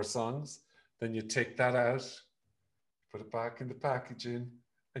 3 more songs, then you take that out, put it back in the packaging,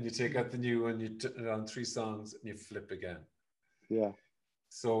 and you take out the new one, you put it on 3 songs, and you flip again. Yeah.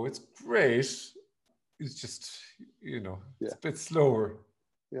 So it's great. It's just, it's a bit slower.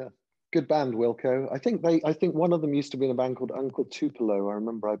 Yeah. Good band, Wilco. I think one of them used to be in a band called Uncle Tupelo. I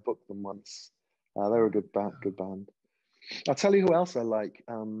remember I booked them once. They were a good band. I'll tell you who else I like,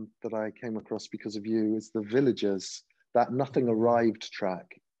 that I came across because of you, is the Villagers. That Nothing Arrived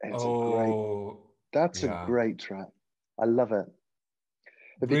track. It's a great track. I love it.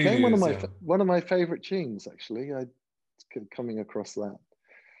 It became one of my favorite tunes, actually. I coming across that.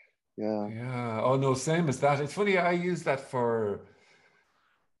 Yeah. Yeah. Oh no, same as that. It's funny, I use that for,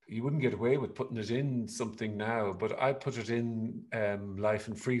 you wouldn't get away with putting it in something now, but I put it in Life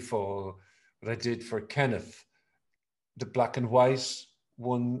in Freefall, what I did for Kenneth, the black and white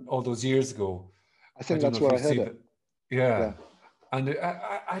one all those years ago. I think that's where I heard it. Yeah. And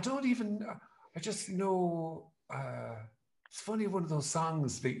I don't even, I just know, it's funny, one of those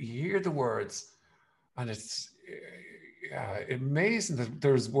songs that you hear the words and it's amazing that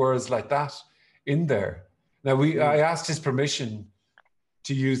there's words like that in there. Now I asked his permission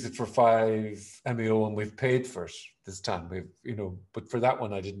to use it for 5 MEO, and we've paid for it this time. But for that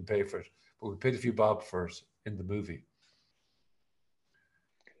one I didn't pay for it, but we paid a few bob for it in the movie.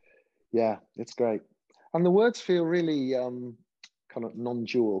 Yeah, it's great. And the words feel really kind of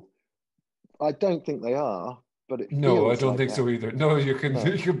non-dual. I don't think they are, but it feels No, I don't like think that. so either. No, you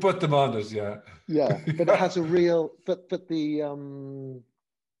can put them on it, yeah. Yeah, but it has a real, but the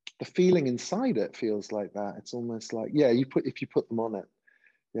feeling inside it feels like that. It's almost like, if you put them on it.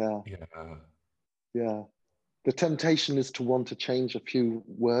 Yeah. The temptation is to want to change a few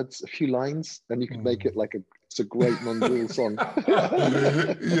words, a few lines, then you can make it like it's a great non-dual song.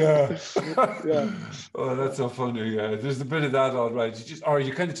 Yeah. Oh, that's so funny. Yeah, there's a bit of that, all right.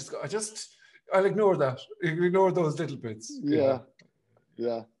 You kind of just go, I'll ignore that. Ignore those little bits. Yeah.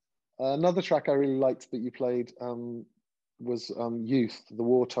 Another track I really liked that you played was Youth, the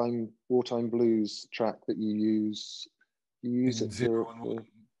wartime blues track that you use. You use it for,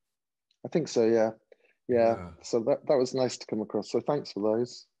 I think so. Yeah. So that was nice to come across. So thanks for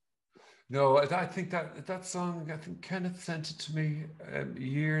those. No, I think that song, I think Kenneth sent it to me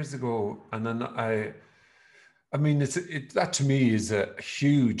years ago, and then I mean, that to me is a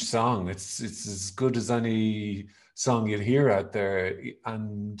huge song. It's as good as any song you'll hear out there,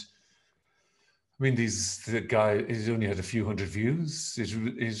 and I mean, the guy, he's only had a few hundred views. These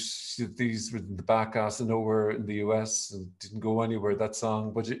were in the back ass of nowhere in the US and didn't go anywhere, that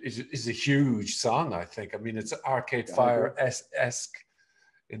song, but it is a huge song, I think. I mean, it's Arcade Fire-esque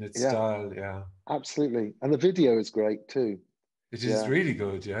in its style, yeah. Absolutely. And the video is great too. It is really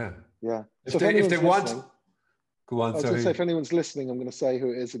good, yeah. Yeah. If So if they want, listening, go on, I was going to sorry. say, if anyone's listening, I'm going to say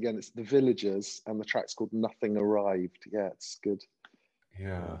who it is again. It's The Villagers, and the track's called Nothing Arrived. Yeah, it's good.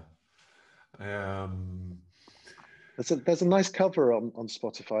 Yeah. There's a nice cover on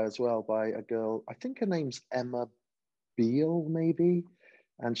Spotify as well by a girl. I think her name's Emma Beale, maybe,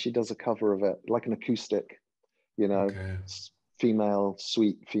 and she does a cover of it, like an acoustic, you know, Okay. female,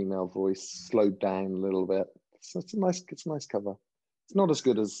 sweet female voice, slowed down a little bit. So it's a nice cover. It's not as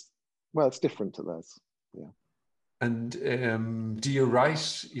good as, well, it's different to theirs. Yeah. And do you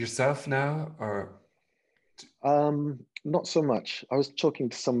write yourself now, or? Not so much. I was talking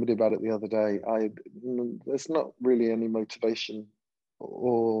to somebody about it the other day. There's not really any motivation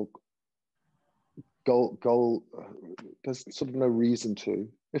or goal. There's sort of no reason to.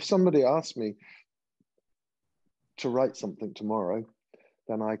 If somebody asked me to write something tomorrow,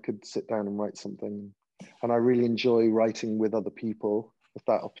 then I could sit down and write something. And I really enjoy writing with other people if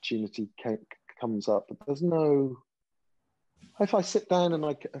that opportunity comes up. But there's no. If I sit down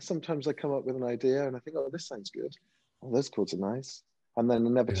and sometimes I come up with an idea and I think, oh, this sounds good. Oh, those chords are nice. And then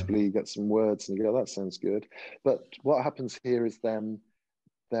inevitably you get some words and you go, that sounds good. But what happens here is then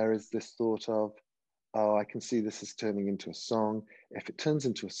there is this thought of, oh, I can see this is turning into a song. If it turns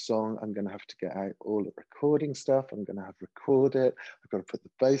into a song, I'm going to have to get out all the recording stuff. I'm going to have to record it. I've got to put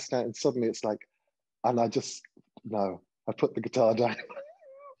the bass down. And suddenly it's like, and I just, no, I put the guitar down.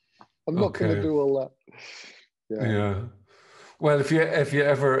 I'm not going to do all that. Yeah. Well, if you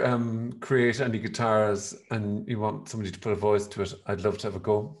ever create any guitars and you want somebody to put a voice to it, I'd love to have a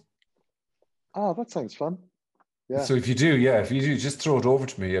go. Oh, that sounds fun. Yeah. So if you do, just throw it over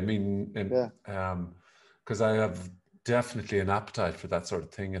to me. I mean, because I have definitely an appetite for that sort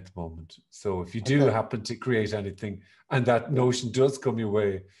of thing at the moment. So if you do happen to create anything and that notion does come your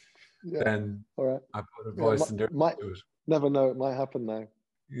way, then all right. I put a voice in there to it. Never know, it might happen now.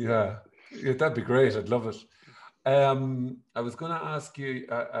 Yeah, that'd be great. I'd love it. I was going to ask you.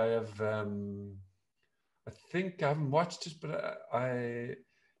 I have. I think I haven't watched it, but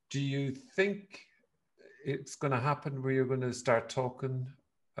do you think it's going to happen where you're going to start talking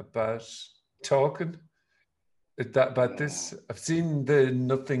about this? I've seen the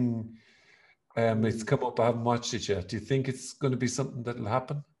Nothing. It's come up. I haven't watched it yet. Do you think it's going to be something that'll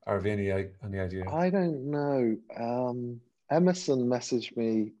happen, or have you any idea? I don't know. Emerson messaged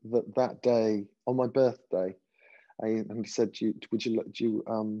me that day on my birthday, and he said, can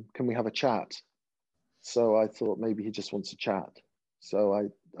we have a chat?" So I thought maybe he just wants to chat. So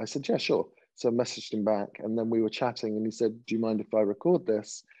I said, yeah, sure. So I messaged him back, and then we were chatting, and he said, do you mind if I record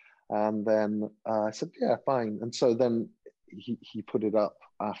this? And then I said, yeah, fine. And so then he put it up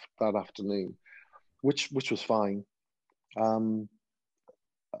that afternoon, which was fine.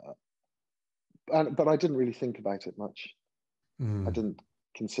 But I didn't really think about it much. I didn't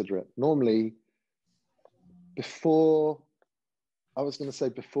consider it. Normally, before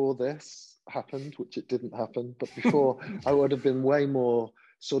this happened, which it didn't happen, but before I would have been way more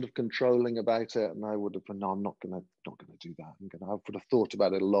sort of controlling about it, and I would have been, no, I'm not gonna do that. I would have thought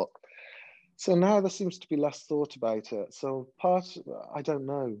about it a lot. So now there seems to be less thought about it. So I don't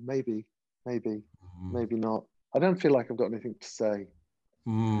know, maybe not. I don't feel like I've got anything to say.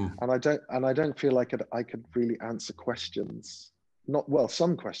 And I don't feel like I could really answer questions.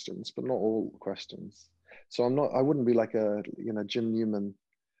 Some questions, but not all questions. So I wouldn't be like a Jim Newman,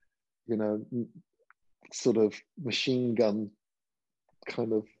 sort of machine gun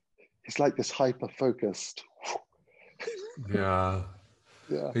kind of. It's like this hyper focused. Yeah.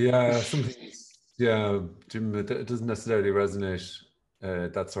 Something. Yeah, Jim. It doesn't necessarily resonate.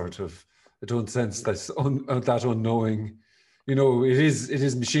 That sort of. I don't sense that unknowing. It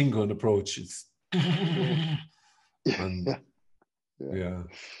is machine gun approach. It's. Yeah.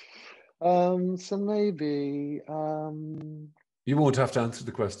 So maybe. You won't have to answer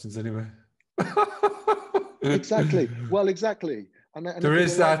the questions anyway. Exactly. Well, exactly. And there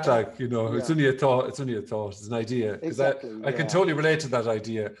is that, it's only a thought. It's only a thought. It's an idea. Because I can totally relate to that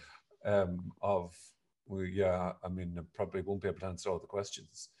idea of, I mean, I probably won't be able to answer all the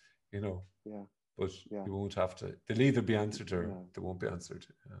questions, Yeah. But you won't have to. They'll either be answered or they won't be answered.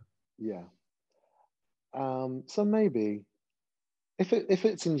 Yeah. So maybe if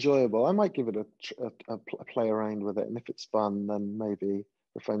it's enjoyable, I might give it a play around with it, and if it's fun, then maybe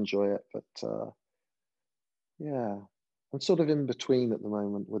if I enjoy it. But yeah, I'm sort of in between at the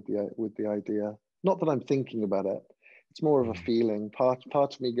moment with the idea. Not that I'm thinking about it; it's more of a feeling. Part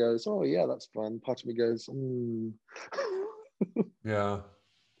of me goes, "Oh yeah, that's fun." Part of me goes, Yeah.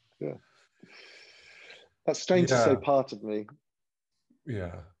 That's strange to say. Part of me.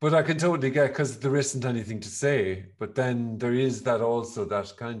 Yeah, but I can totally get, because there isn't anything to say. But then there is that also,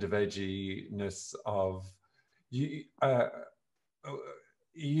 that kind of edginess of you. Uh,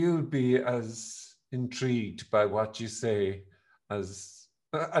 you'll be as intrigued by what you say as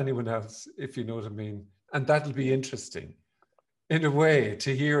anyone else, if you know what I mean, and that'll be Yeah, interesting in a way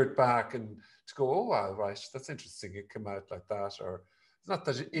to hear it back and to go, oh, wow, right, that's interesting. It came out like that, or it's not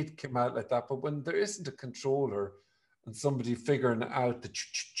that it came out like that, but when there isn't a controller and somebody figuring out the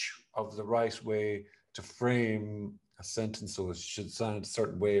of the right way to frame a sentence so it should sound a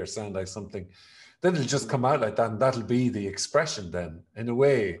certain way or sound like something, then it'll just mm, come out like that, and that'll be the expression then, in a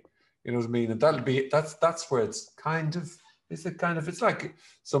way. You know what I mean? And that'll be that's where it's kind of, it's like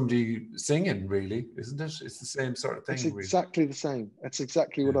somebody singing, really, isn't it? It's the same sort of it's thing, really. exactly the same. That's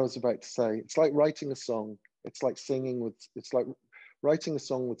exactly what Yeah. I was about to say. It's like writing a song. It's like singing with. It's like writing a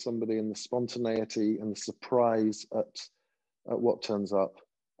song with somebody, and the spontaneity and the surprise at what turns up,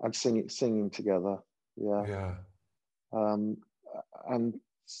 and singing together. Yeah. Yeah. Um, and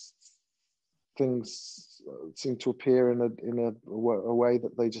things seem to appear in a way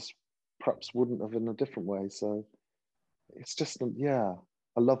that they just perhaps wouldn't have in a different way. So it's just a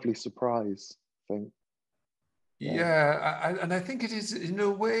lovely surprise thing. Yeah. Yeah, and I think it is, in a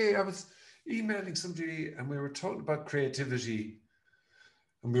way. I was emailing somebody and we were talking about creativity,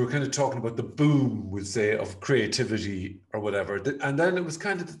 and we were kind of talking about the boom, we'll say, of creativity or whatever. And then it was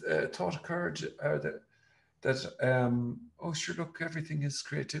kind of thought occurred that oh, sure, look, everything is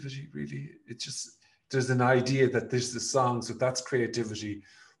creativity, really. It's just, there's an idea that this is a song, so that's creativity,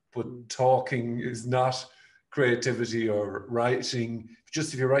 but Mm. talking is not creativity, or writing.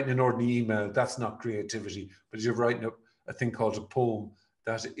 Just if you're writing an ordinary email, that's not creativity. But if you're writing a thing called a poem,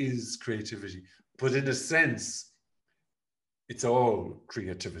 that is creativity. But in a sense, it's all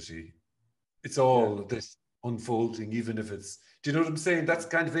creativity. It's Yeah. all this unfolding, even if it's, do you know what I'm saying? That's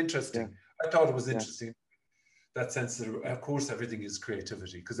kind of Yeah. interesting. I thought it was Yeah. interesting, that sense that, of course, everything is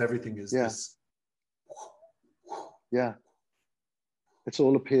creativity, because everything is Yeah. this. Yeah. It's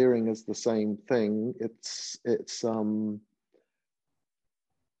all appearing as the same thing. It's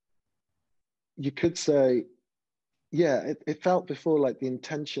you could say, yeah, it felt before like the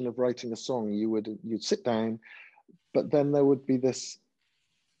intention of writing a song. You'd sit down, but then there would be this.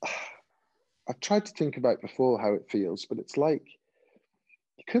 I've tried to think about before how it feels, but it's like,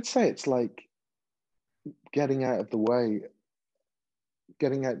 you could say it's like getting out of the way,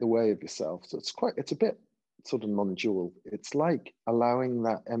 getting out the way of yourself. So it's a bit sort of non-dual. It's like allowing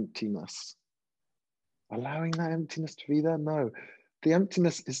that emptiness to be there. No, the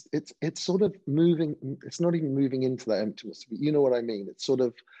emptiness is, it's sort of moving. It's not even moving into that emptiness, but you know what I mean. It's sort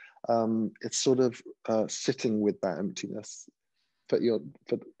of sitting with that emptiness, but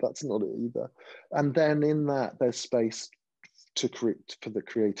that's not it either. And then in that, there's space to create, for the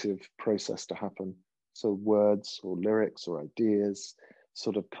creative process to happen. So words or lyrics or ideas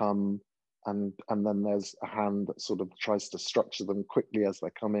sort of come, and then there's a hand that sort of tries to structure them quickly as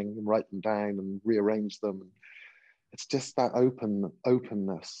they're coming, and write them down and rearrange them. It's just that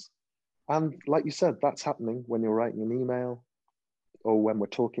openness. And like you said, that's happening when you're writing an email or when we're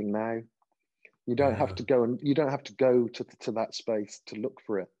talking now. Yeah. You don't have to go to that space to look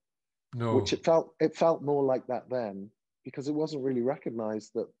for it, which No. it felt more like that then, because it wasn't really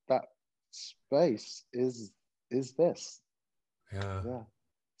recognized that that space is this. Yeah. Yeah,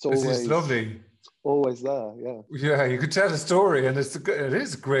 it's It's lovely. always there. Yeah. Yeah, you could tell a story, and it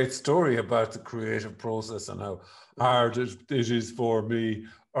is a great story about the creative process and how Mm, hard it is for me,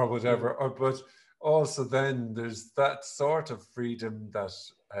 or mm, whatever. But also, then there's that sort of freedom that,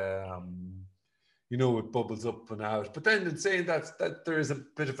 it bubbles up and out. But then, in saying that there is a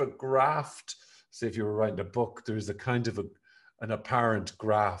bit of a graft. Say, if you were writing a book, there is a kind of an apparent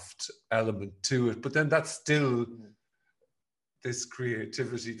graft element to it. But then that's still mm. this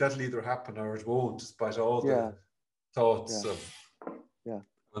creativity that'll either happen or it won't, despite all Yeah, the thoughts yeah, of, yeah.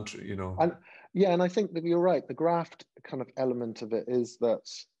 you know. And yeah, and I think that you're right. The graft kind of element of it is that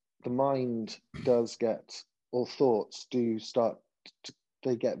the mind does get, or thoughts do start to,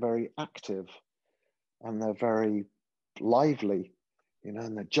 they get very active, and they're very lively,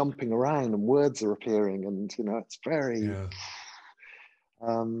 and they're jumping around, and words are appearing, and it's very. Yeah,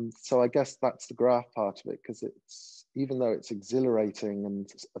 So I guess that's the graph part of it, because it's, even though it's exhilarating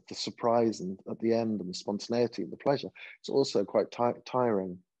and the surprise and at the end and the spontaneity and the pleasure, it's also quite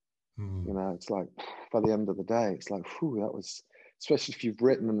tiring. It's like, by the end of the day, it's like, whew, that was, especially if you've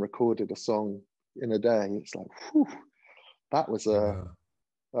written and recorded a song in a day, it's like, whew, that was a yeah,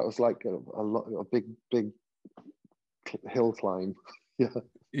 that was like a big hill climb.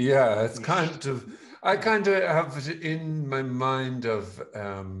 Yeah, it's kind of, I kind of have it in my mind of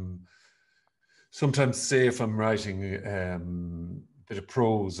sometimes, say if I'm writing a bit of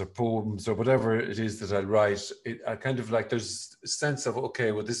prose or poems or whatever it is that I write, I kind of like, there's a sense of,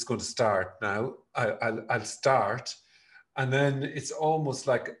 okay, well, this is going to start now. I'll start. And then it's almost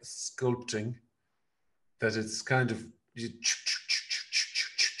like sculpting, that it's kind of,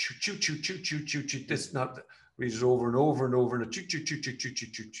 this, not read it over and over and over, and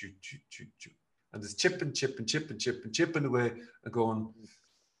and it's chipping, chipping, chipping, chipping, chipping away, and going,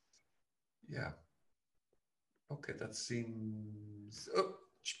 yeah, okay, that seems,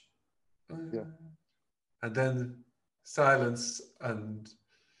 and then silence, and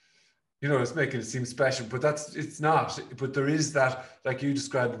it's making it seem special, but it's not. But there is that, like you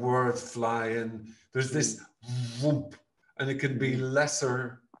described, words flying. There's this whoop, and it can be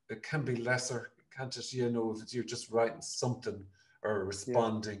lesser. It can be lesser. It can't just, if you're just writing something or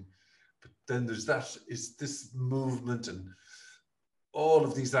responding. But then there's is this movement, and all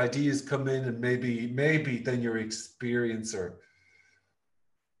of these ideas come in, and maybe then your experiencer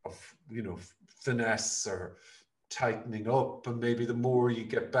of, finesse or tightening up, and maybe the more you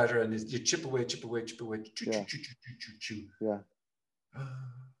get better, and you chip away,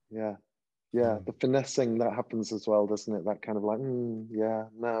 the finessing that happens as well, doesn't it? That kind of like,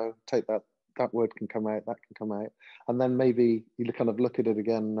 no, take that word can come out, that can come out, and then maybe you kind of look at it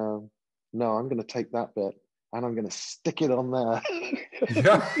again. No, I'm going to take that bit and I'm going to stick it on there.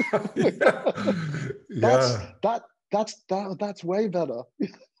 That's way better.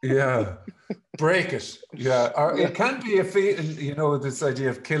 Break it. Or it can be a feeling, this idea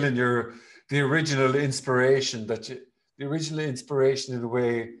of killing the original inspiration, the original inspiration in a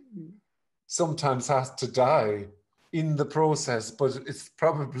way sometimes has to die in the process, but it's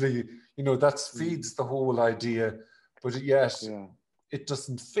probably, that feeds the whole idea, but yet it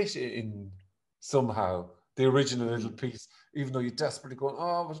doesn't fit in somehow, the original little piece, even though you're desperately going,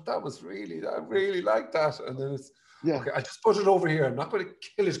 oh, but I really like that. And then it's, okay, I just put it over here. I'm not going to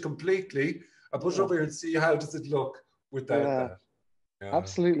kill it completely. I put it over here and see how does it look without that. Yeah.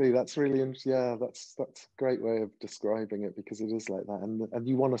 Absolutely, that's really interesting. Yeah, that's a great way of describing it, because it is like that, and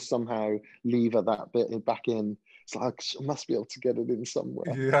you want to somehow lever that bit back in. It's like, I must be able to get it in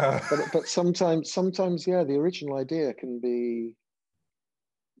somewhere. Yeah. But sometimes, the original idea can be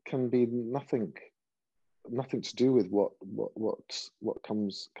nothing to do with what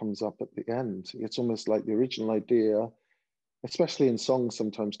comes up at the end. It's almost like the original idea, especially in songs,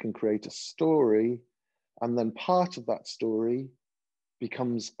 sometimes can create a story, and then part of that story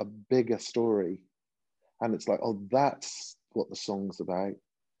becomes a bigger story, and it's like, oh, that's what the song's about.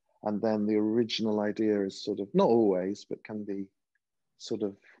 And then the original idea is sort of, not always, but can be sort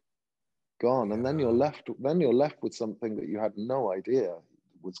of gone, and then you're left with something that you had no idea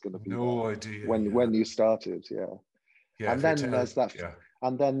was going to be when you started. And then there's that,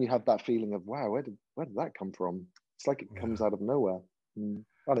 and then you have that feeling of, wow, where did that come from? It's like it comes out of nowhere. And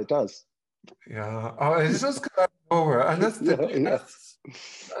it does. It does come out of nowhere, and that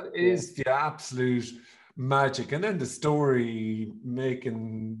is the absolute magic. And then the story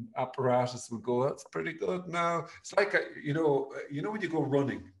making apparatus will go, that's pretty good. Now it's like when you go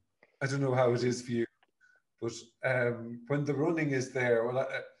running, I don't know how it is for you, but when the running is there, well,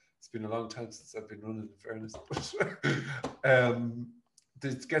 it's been a long time since I've been running, in fairness, but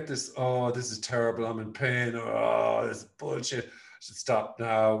they get this, oh, this is terrible, I'm in pain, or oh, this is bullshit, I should stop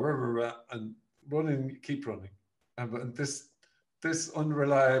now, and running, keep running. And this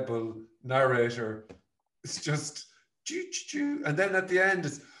unreliable narrator is just, and then at the end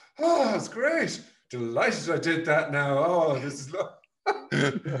it's, oh, it's great, delighted I did that now, oh, this is,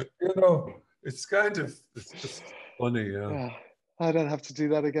 it's kind of, it's just funny, I don't have to do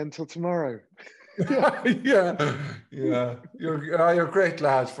that again till tomorrow. You're a great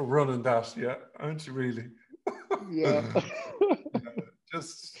lad for running that, aren't you really?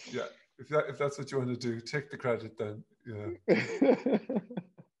 If that's what you want to do, take the credit then.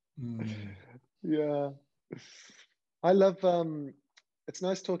 I love it's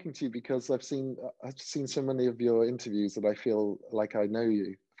nice talking to you, because I've seen so many of your interviews that I feel like I know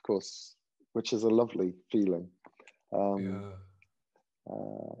you, of course, which is a lovely feeling.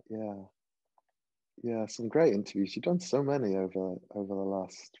 Some great interviews. You've done so many over the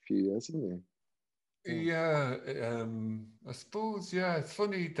last few years, haven't you? I suppose, it's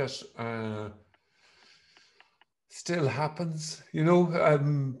funny that still happens,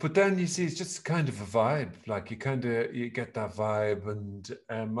 but then you see, it's just kind of a vibe, like you get that vibe.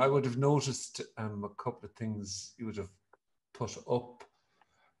 And I would have noticed a couple of things you would have put up,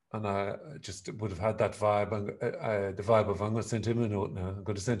 And I just would have had that vibe, and the vibe of I'm going to send him a note now. I'm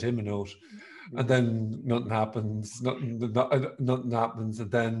going to send him a note, and then nothing happens. Nothing happens,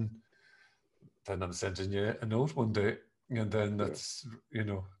 and then I'm sending you a note one day, and then that's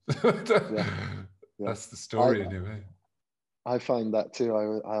Yeah, yeah. that's the I story anyway. I find that too.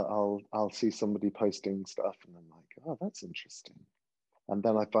 I'll see somebody posting stuff, and I'm like, oh, that's interesting. And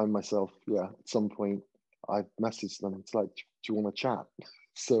then I find myself, at some point, I message them. It's like, do you want to chat?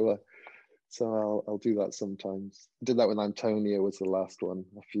 So I'll do that sometimes. I did that with Antonia, was the last one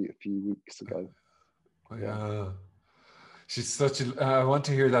a few weeks ago. Yeah. Yeah. She's such a. I want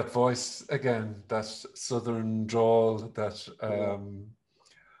to hear that voice again. That southern drawl. That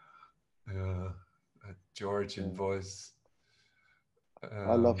Yeah. that Georgian Yeah. voice.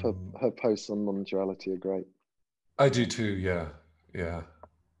 I love Um, her posts on non-duality are great. I do too. Yeah, yeah,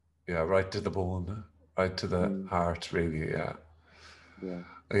 yeah. Right to the bone, right to the Mm, heart. Really. Yeah, yeah.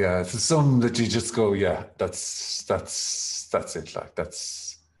 yeah. It's some that you just go. Yeah, that's it. Like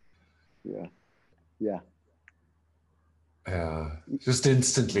that's. Yeah. Yeah. Yeah, just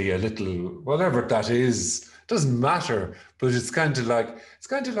instantly a little whatever that is doesn't matter, but it's kind of like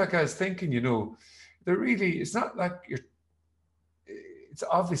I was thinking, there really it's not like it's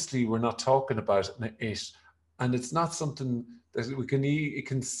obviously we're not talking about it, and it's not something that we can it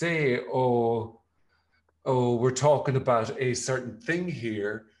can say, oh, we're talking about a certain thing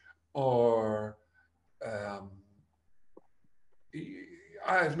here, or um,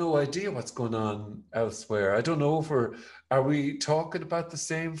 I have no idea what's going on elsewhere. I don't know if are we talking about the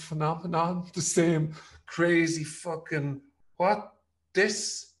same phenomenon, the same crazy fucking what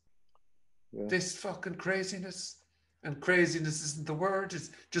this Yeah. this fucking craziness, and craziness isn't the word. It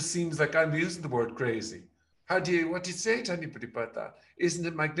just seems like I'm using the word crazy. What do you say to anybody about that? Isn't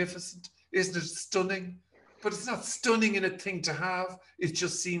it magnificent? Isn't it stunning? But it's not stunning in a thing to have. It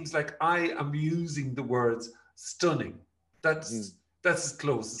just seems like I am using the words stunning. Mm, That's as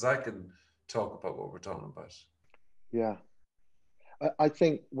close as I can talk about what we're talking about. yeah. I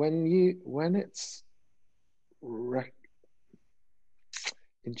think when it's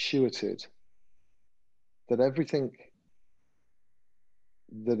intuited that everything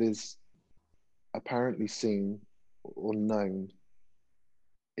that is apparently seen or known,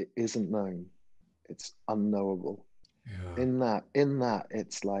 it isn't known. It's unknowable. Yeah. In that,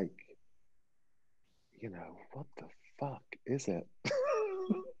 it's like, what the fuck is it?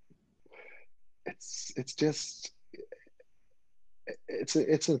 it's just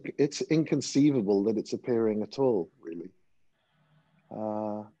it's inconceivable that it's appearing at all, really.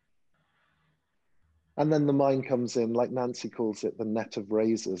 Uh, and then the mind comes in, like Nancy calls it, the net of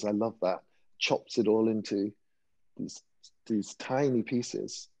razors. I love that. Chops it all into these these tiny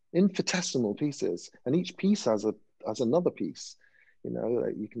pieces, infinitesimal pieces, and each piece has another piece.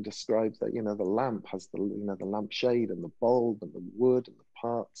 Like you can describe that. The lamp has the lampshade and the bulb and the wood and the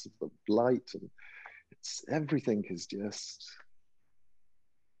parts of the light, and it's everything is just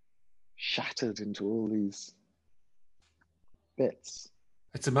shattered into all these bits.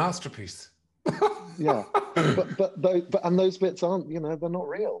 It's a masterpiece. Yeah, but and those bits aren't. They're not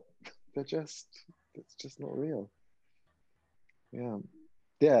real. It's just not real. Yeah,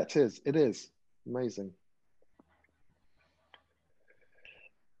 yeah, it is. It is amazing.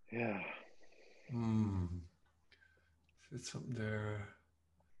 Yeah. Hmm. It's something there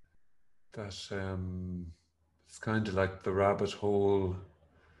that it's kind of like the rabbit hole.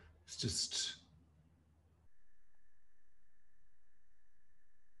 It's just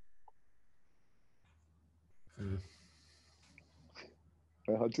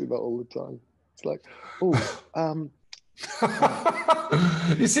I do that all the time. It's like, oh, yeah.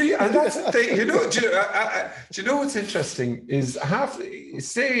 you see, and that's the thing. Do you know what's interesting is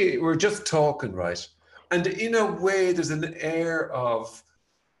say we're just talking, right? And in a way, there's an air of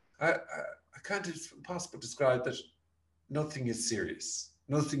I can't possibly describe that nothing is serious.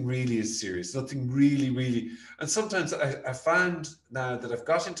 Nothing really is serious. Nothing really, really. And sometimes I find now that I've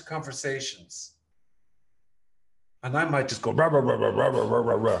got into conversations and I might just go rah, rah, rah, rah, rah, rah,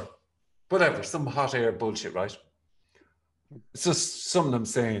 rah, rah, whatever, some hot air bullshit, right? It's just something I'm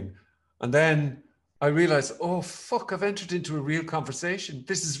saying. And then I realize, oh, fuck, I've entered into a real conversation.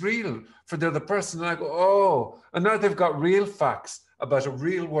 This is real for the other person. And I go, oh, and now they've got real facts about a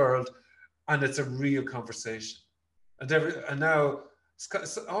real world and it's a real conversation. And now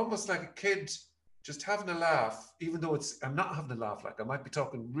it's almost like a kid just having a laugh, even though I'm not having a laugh. Like I might be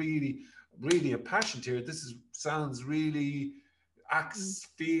talking really, really impassioned here. Sounds really, acts,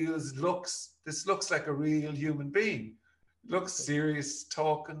 feels, looks. This looks like a real human being. Looks serious,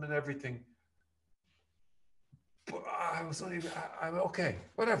 talking and everything. But I was only, I'm okay,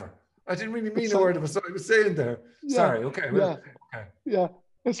 whatever. I didn't really mean It's a like, word of what I was saying there. yeah, Sorry, okay, well, yeah, okay. yeah.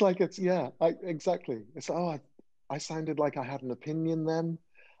 It's like exactly. It's I sounded like I had an opinion then,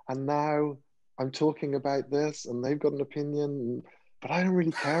 and now I'm talking about this, and they've got an opinion, but I don't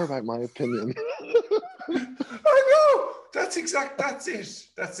really care about my opinion. I know. That's it.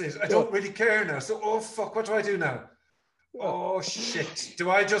 That's it. I Yeah, don't really care now. So, oh fuck, what do I do now? yeah, Oh shit.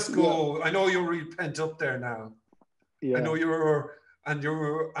 Do I just yeah, go? I know you're really pent up there now. I yeah, know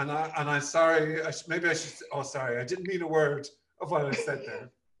and I'm sorry. Maybe I should. Oh, sorry. I didn't mean a word of what I said there.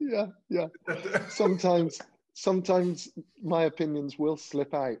 yeah, yeah. That, Sometimes, sometimes my opinions will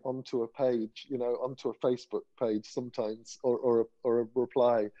slip out onto a page, onto a Facebook page sometimes, or a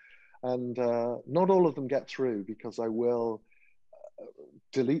reply, and not all of them get through because I will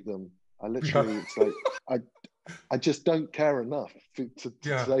delete them. I yeah, literally, it's like I I just don't care enough to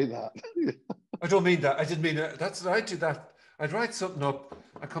yeah. say that. I don't mean that. I didn't mean that. That's I do that. I'd write something up.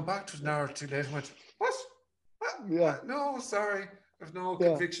 I come back to it an hour or two later and went, what? Yeah, No, sorry. There's no yeah.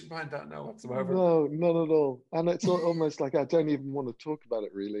 conviction behind that now whatsoever. No, not at all. And it's almost like I don't even want to talk about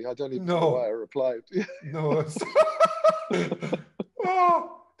it really. I don't even know why I No, replied. no.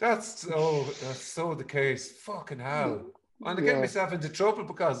 Oh, that's so the case. Fucking hell. I'm getting Yeah, myself into trouble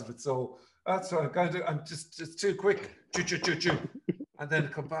because of it. So that's why I'm just it's too quick. Choo choo choo choo. And then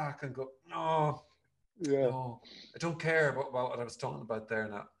come back and go, no, yeah, no, I don't care about what I was talking about there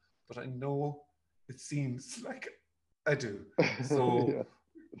now. But I know it seems like I do. So yeah,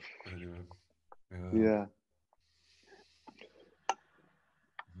 anyway, yeah. yeah.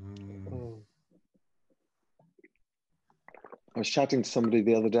 Mm. Oh. I was chatting to somebody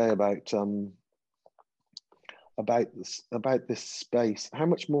the other day about this space, how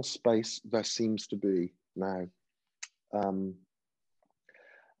much more space there seems to be now, um,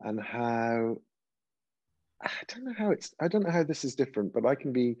 and how I don't know how this is different, but I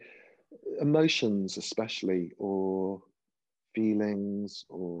can be emotions, especially, or feelings,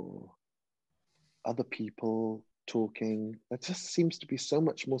 or other people talking. There just seems to be so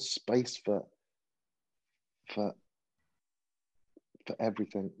much more space for for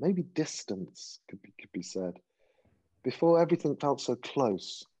everything. Maybe distance could be said. Before everything felt so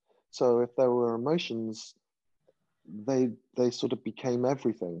close. So if there were emotions, they sort of became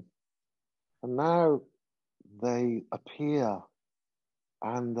everything. And now they appear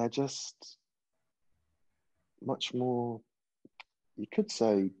and they're just much more, you could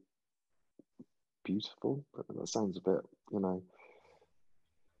say beautiful, but that sounds a bit,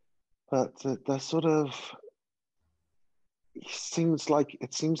 but they're sort of, it seems like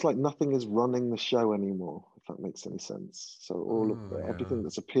nothing is running the show anymore, if that makes any sense. So all of Oh yeah. everything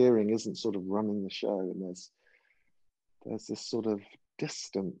that's appearing isn't sort of running the show, and there's this sort of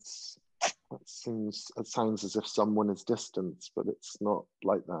distance. It sounds as if someone is distant, but it's not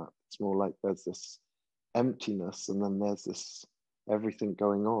like that. It's more like there's this emptiness, and then there's this everything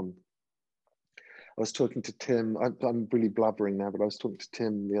going on. I was talking to Tim. I'm really blabbering now, but I was talking to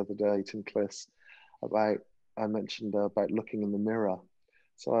Tim the other day, Tim Kliss, about. I mentioned about looking in the mirror.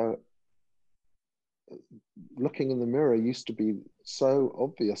 So looking in the mirror used to be so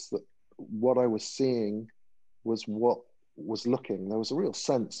obvious that what I was seeing was what was looking. There was a real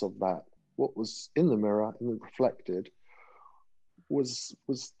sense of that. What was in the mirror and reflected was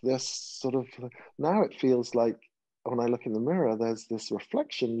this sort of. Now it feels like when I look in the mirror, there's this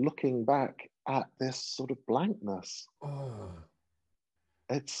reflection looking back at this sort of blankness. Oh,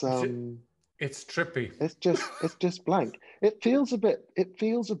 It's it's it's trippy. it's just blank. It feels a bit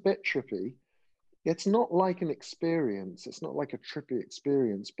trippy. It's not like an experience. It's not like a trippy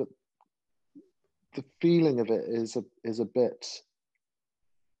experience, but the feeling of it is a bit.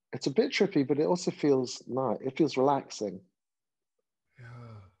 It's a bit trippy, but it also feels nice. It feels relaxing. Yeah,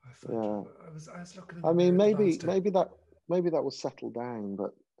 I find Yeah. I was looking in I the mean, mirror the maybe last day. maybe that maybe that will settle down,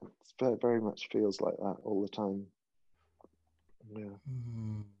 but it's very much feels like that all the time. Yeah.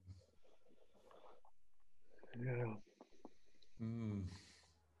 Mm, Yeah. mm.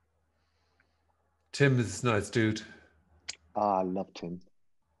 Tim is a nice dude. I loved him.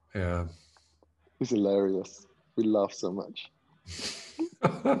 Yeah. He's hilarious. We laugh so much.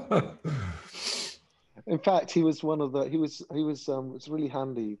 In fact, he was one of the. It was really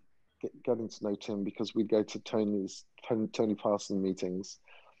handy getting to know Tim because we'd go to Tony Parson meetings,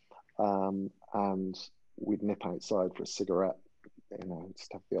 and we'd nip outside for a cigarette,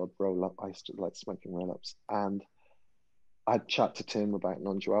 just have the odd roll up. I used to like smoking roll ups, and I'd chat to Tim about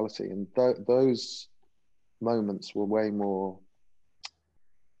non-duality, and those moments were way more.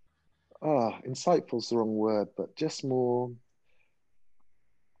 Insightful's the wrong word, but just more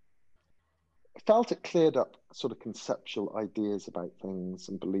felt it cleared up sort of conceptual ideas about things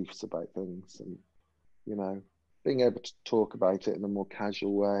and beliefs about things, and you know, being able to talk about it in a more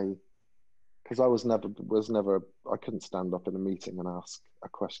casual way. Because I was never I couldn't stand up in a meeting and ask a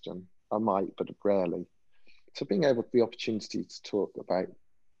question. I might, but rarely. So being able to the opportunity to talk about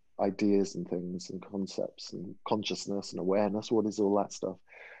ideas and things and concepts and consciousness and awareness, what is all that stuff,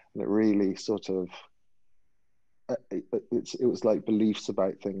 and it really sort of it was like beliefs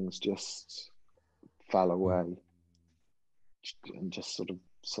about things just fell away, and just sort of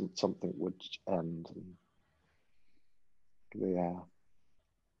something would end, and yeah,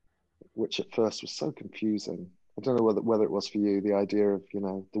 which at first was so confusing. I don't know whether it was for you, the idea of, you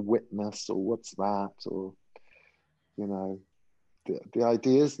know, the witness, or what's that, or, you know, the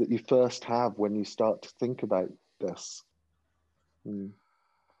ideas that you first have when you start to think about this.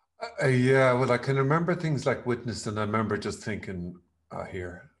 Yeah, well, I can remember things like witness, and I remember just thinking,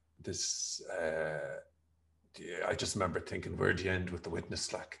 here, this. Yeah, I just remember thinking, where do you end with the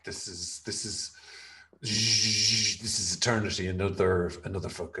witness? Like, this is eternity. Another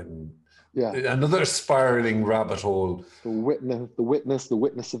fucking, Yeah, another spiraling rabbit hole. the witness of the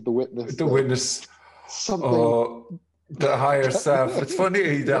witness, The witness. something. The higher self. It's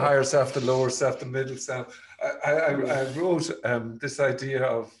funny, the higher self, the lower self, the middle self. I wrote this idea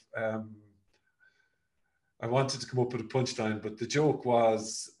of, I wanted to come up with a punchline, but the joke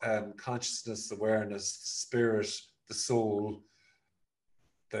was consciousness, awareness, the spirit, the soul,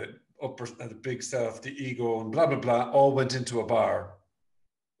 the upper and the big self, the ego, and blah blah blah, all went into a bar.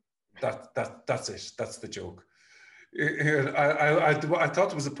 That's it. That's the joke. Here, I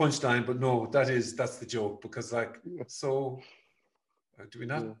thought it was a punchline, but no, that's the joke, because like, so do we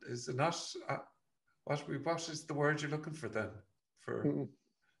not? Is it not? What is the word you're looking for then? For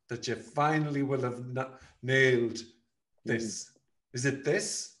that you finally will have nailed this. Is it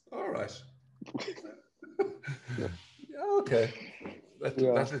this? All right. Okay. That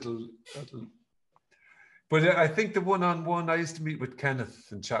little. But I think the one-on-one, I used to meet with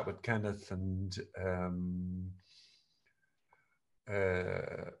Kenneth and chat with Kenneth, and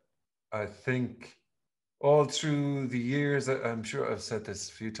I think all through the years, I'm sure I've said this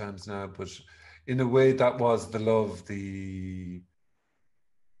a few times now, but in a way that was the love,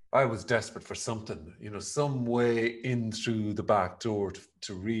 I was desperate for something, you know, some way in through the back door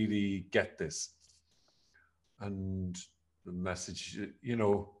to really get this. And the message, you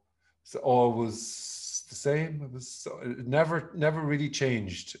know, it's always the same. It never really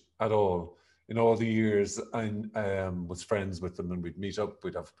changed at all. In all the years I was friends with them, and we'd meet up,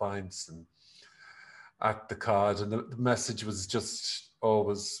 we'd have pints and at the cod, and the message was just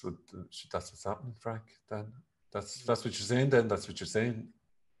always, that's what's happening, Frank, then. That's what you're saying, then. That's what you're saying.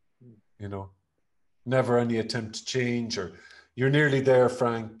 You know, never any attempt to change, or you're nearly there,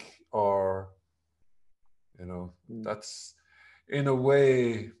 Frank, or, you know, that's, in a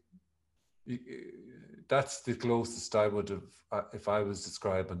way, that's the closest I would have, if I was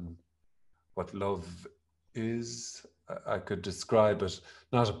describing what love is, I could describe it,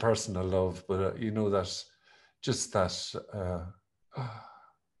 not a personal love, but you know, that, just that,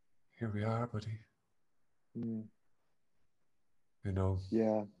 here we are, buddy. You know?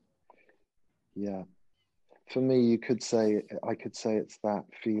 Yeah. For me, I could say it's that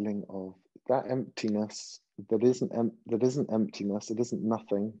feeling of that emptiness that isn't emptiness. It isn't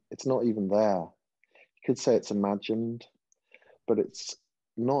nothing. It's not even there. You could say it's imagined, but it's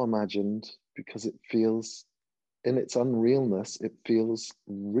not imagined, because it feels, in its unrealness, it feels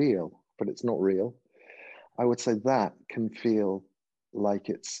real, but it's not real. I would say that can feel like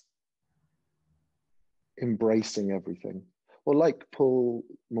it's embracing everything. Or like Paul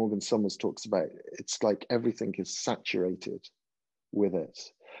Morgan Summers talks about, it's like everything is saturated with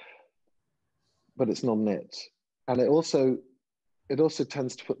it, but it's not it. And it also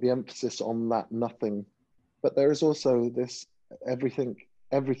tends to put the emphasis on that nothing. But there is also this everything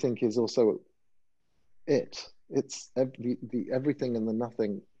is also it. It's the everything and the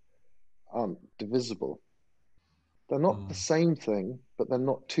nothing aren't divisible. They're not the same thing, but they're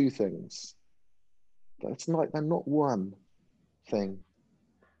not two things. It's like they're not one thing,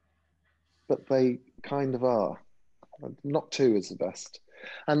 but they kind of are. Not two is the best.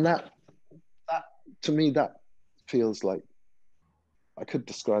 And that to me, that feels like, I could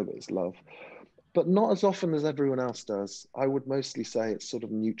describe it as love, but not as often as everyone else does. I would mostly say it's sort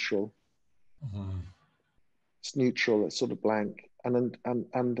of neutral. It's neutral, it's sort of blank. And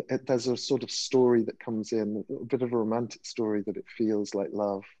there's a sort of story that comes in, a bit of a romantic story, that it feels like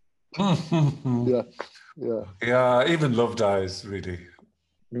love. Yeah, even love dies, really.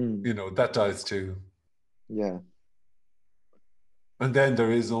 You know, that dies too. Yeah. And then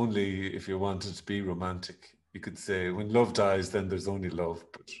there is only, if you wanted to be romantic, you could say when love dies, then there's only love.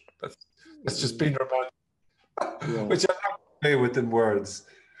 But that's just being romantic, Yeah. which I'm not play with in words.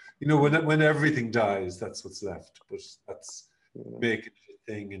 You know, when everything dies, that's what's left. But that's Yeah. making it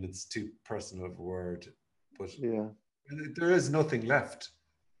a thing, and it's too personal of a word. But Yeah. there is nothing left.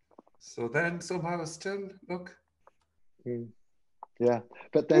 So then somehow still look. Mm. Yeah.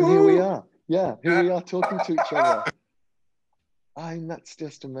 But then here we Woo! are. Yeah, here Yeah. we are talking to each other. That's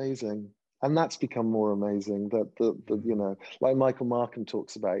just amazing. And that's become more amazing that you know, like Michael Markham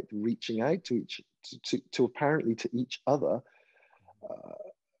talks about reaching out to apparently to each other,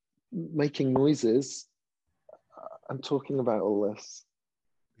 making noises and talking about all this.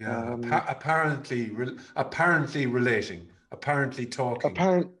 Yeah, apparently relating, apparently talking.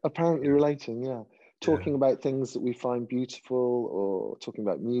 Apparently Yeah, relating, yeah. yeah. Talking about things that we find beautiful, or talking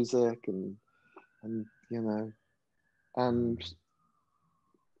about music and you know, and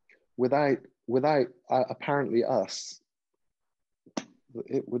without apparently us,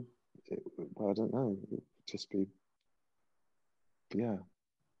 it would, well, I don't know, it would just be, yeah,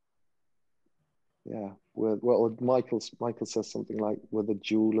 yeah. Well, Michael says something like we're the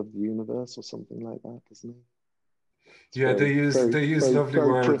jewel of the universe or something like that, doesn't he? It's Yeah, they use lovely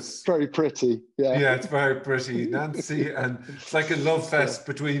words. very pretty. Yeah. Yeah, it's very pretty. Nancy, and it's like a love Yeah. fest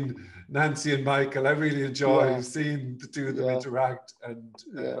between Nancy and Michael. I really enjoy Yeah. seeing the two of them Yeah. interact, and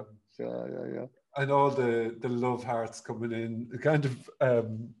Yeah. Yeah. Yeah. Yeah. and all the love hearts coming in. Kind of,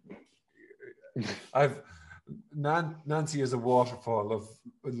 I've Nancy is a waterfall of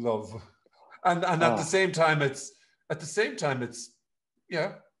love, and at the Ah, same time it's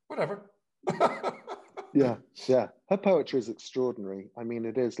yeah, whatever. yeah, yeah. Her poetry is extraordinary. I mean,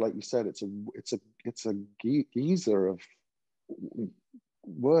 it is, like you said, it's a geyser of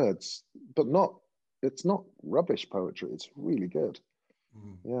words, but not, it's not rubbish poetry. It's really good.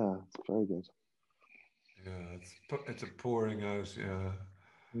 Yeah, it's very good. Yeah, it's a pouring out. Yeah.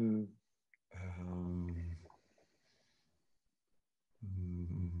 Mm. Um,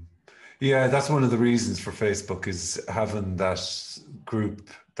 mm. Yeah, that's one of the reasons for Facebook is having that group,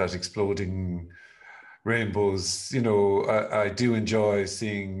 that exploding rainbows. You know, I do enjoy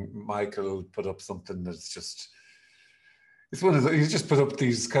seeing Michael put up something that's just, it's one of the, he's just put up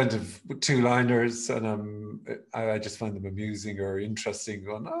these kind of two-liners, and I just find them amusing or interesting,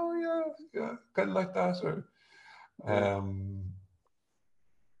 going, oh yeah, yeah, kind of like that, or Yeah, um,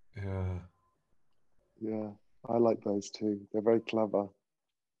 yeah. yeah. I like those too. They're very clever.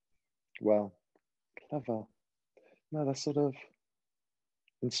 Well, clever. No, they're sort of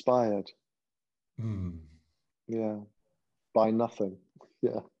inspired. Mm. Yeah, by nothing.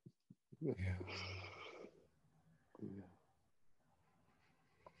 Yeah. Yeah. Yeah. Yeah.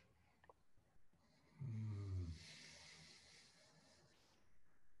 Mm.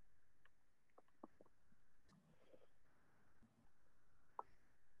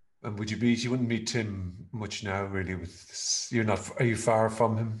 And would you wouldn't meet Tim much now, really, with this. You're not, are you far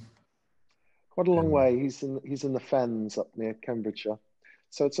from him? Quite a long Him. way. He's in the Fens up near Cambridgeshire,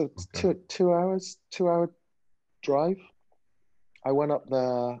 so it's a Okay. 2 hour drive. I went up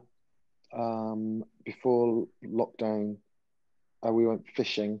there before lockdown. We went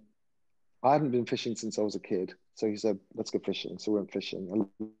fishing. I hadn't been fishing since I was a kid, so he said, "Let's go fishing." So we went fishing.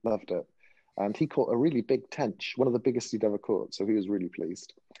 I loved it, and he caught a really big tench, one of the biggest he'd ever caught. So he was really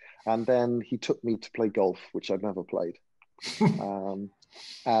pleased. And then he took me to play golf, which I'd never played. Um,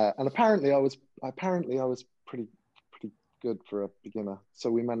 and apparently I was pretty good for a beginner. So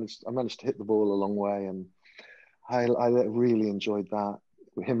I managed to hit the ball a long way, and I really enjoyed that.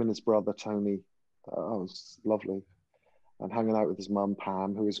 Him and his brother Tony, it was lovely, and hanging out with his mum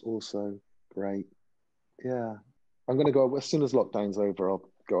Pam, who is also great. Yeah, I'm gonna go as soon as lockdown's over. I'll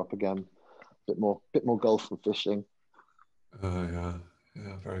go up again. Bit more golf and fishing. Yeah,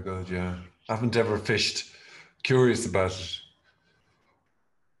 yeah, very good. Yeah, I haven't ever fished. Curious about it,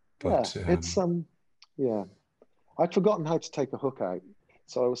 Yeah, but it's yeah. I'd forgotten how to take a hook out,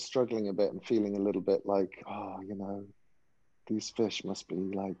 so I was struggling a bit and feeling a little bit like, oh, you know, these fish must be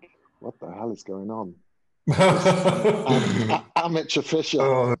like, what the hell is going on? This amateur fisher,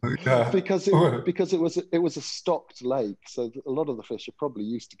 oh yeah, because it was a stocked lake, so a lot of the fish are probably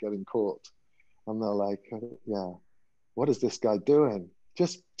used to getting caught, and they're like, yeah, what is this guy doing?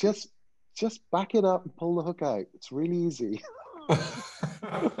 Just back it up and pull the hook out. It's really easy.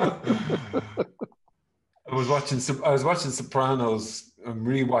 I was watching Sopranos. I'm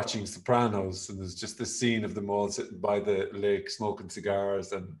rewatching Sopranos, and there's just this scene of them all sitting by the lake smoking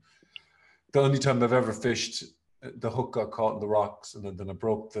cigars. And the only time I've ever fished, the hook got caught in the rocks, and then I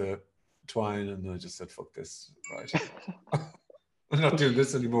broke the twine, and I just said, "Fuck this!" Right. I'm not doing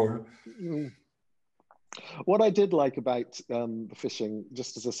this anymore. Mm. What I did like about the fishing,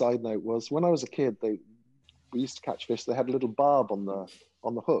 just as a side note, was when I was a kid, we used to catch fish. They had a little barb on the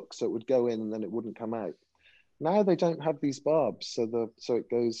hook, so it would go in and then it wouldn't come out. Now they don't have these barbs, so it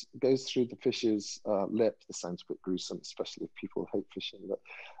goes through the fish's lip. This sounds a bit gruesome, especially if people hate fishing, but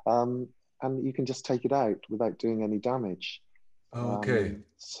and you can just take it out without doing any damage. Okay.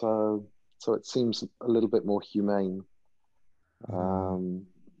 So it seems a little bit more humane.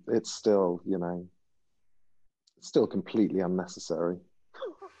 It's still, still completely unnecessary.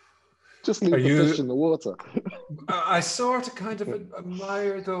 Just leave the fish in the water. I sort of kind of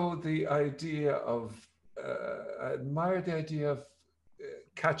admire, though, the idea of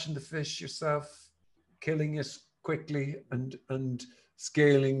catching the fish yourself, killing it quickly, and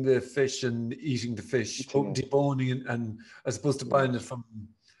scaling the fish and eating the fish, deboning it, and as opposed to buying it from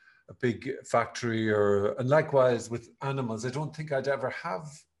a big factory. And likewise with animals, I don't think I'd ever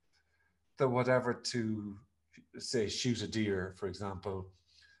have the whatever to say shoot a deer, for example,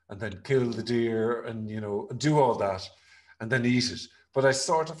 and then kill the deer and do all that and then eat it. But I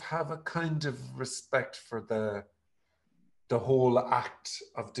sort of have a kind of respect for the whole act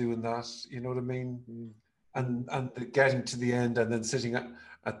of doing that, you know what I mean? And the getting to the end and then sitting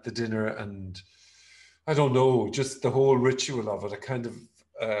at the dinner, and I don't know, just the whole ritual of it. I kind of,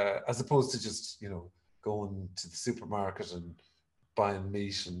 as opposed to just, going to the supermarket and buying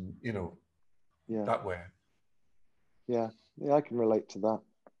meat and, that way. Yeah, I can relate to that.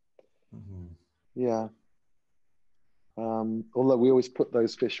 Yeah. Although we always put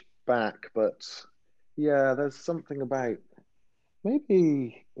those fish back, but yeah, there's something about,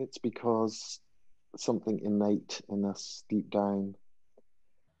 maybe it's because something innate in us deep down,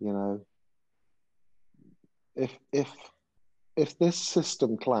 if this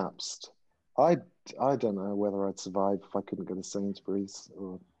system collapsed, I don't know whether I'd survive if I couldn't go to Sainsbury's,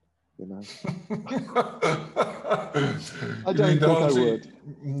 or I don't think I would.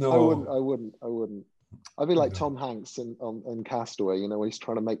 No, I wouldn't. I'd be like Tom Hanks in Castaway, where he's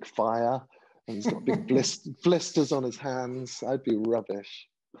trying to make fire and he's got big blisters on his hands. I'd be rubbish.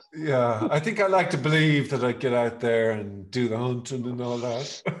 Yeah, I think I like to believe that I'd get out there and do the hunting and all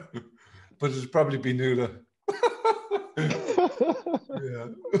that, but it'd probably be Nuala. Yeah,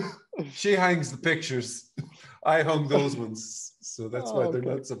 she hangs the pictures. I hung those ones, so that's why they're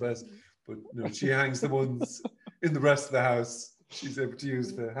not so best. But no, she hangs the ones in the rest of the house. She's able to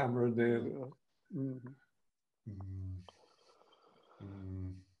use the hammer and nail.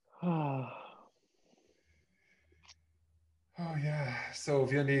 Oh yeah. So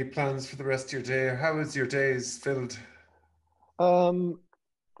have you any plans for the rest of your day? How is your days filled?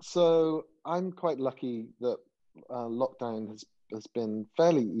 So I'm quite lucky that lockdown has been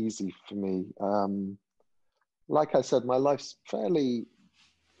fairly easy for me. Like I said, my life's fairly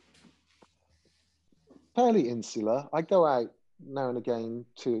insular. I go out now and again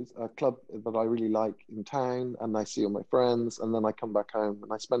to a club that I really like in town, and I see all my friends, and then I come back home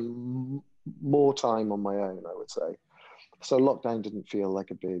and I spend more time on my own, I would say. So lockdown didn't feel like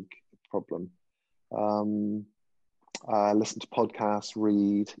a big problem. I listen to podcasts,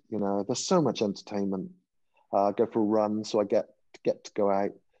 read, there's so much entertainment. Go for a run, so I get to go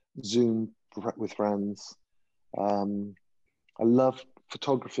out, Zoom with friends. I love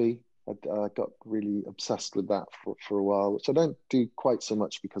photography. I got really obsessed with that for a while, which I don't do quite so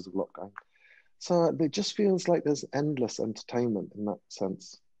much because of lockdown. So it just feels like there's endless entertainment in that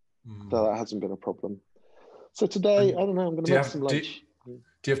sense. So that hasn't been a problem. So today, I don't know, I'm going to make some lunch. Do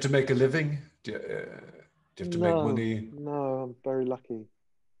you have to make a living? Do you have to make money? No, I'm very lucky.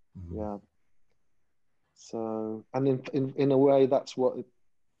 Yeah. So, and in a way, that's what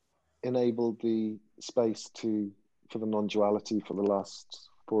enabled the space for the non-duality for the last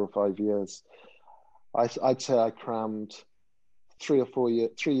 4 or 5 years. I'd say I crammed 3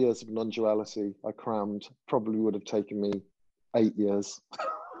 years of non-duality. I crammed, probably would have taken me 8 years.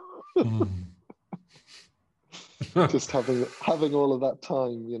 Just having all of that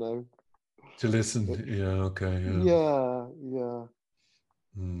time, to listen. Okay. Yeah.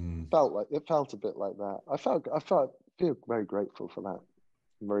 It felt a bit like that. I feel very grateful for that.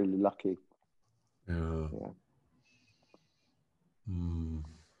 I'm really lucky. Yeah.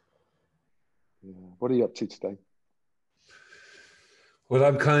 What are you up to today? Well,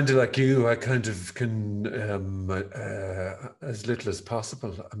 I'm kind of like you. I kind of can, as little as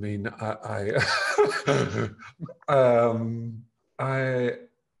possible. I mean, I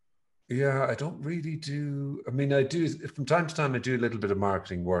don't really do. I mean, I do from time to time. I do a little bit of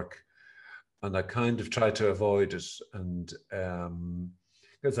marketing work, and I kind of try to avoid it, and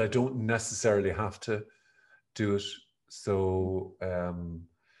because I don't necessarily have to do it. So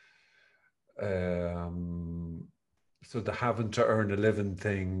so the having to earn a living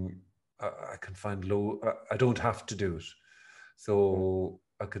thing, I can find I don't have to do it. So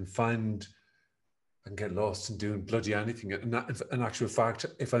I can find and get lost in doing bloody anything. And in actual fact,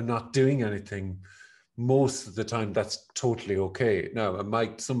 if I'm not doing anything, most of the time that's totally okay. Now,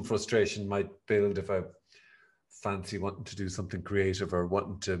 some frustration might build if I fancy wanting to do something creative or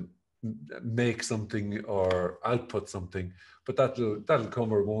wanting to make something or output something, but that'll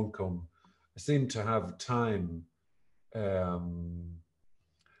come or won't come. I seem to have time. Now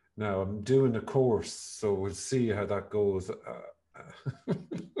I'm doing a course, so we'll see how that goes.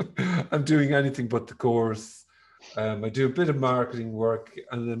 I'm doing anything but the course. I do a bit of marketing work,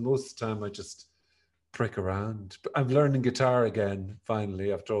 and then most of the time I just prick around. But I'm learning guitar again,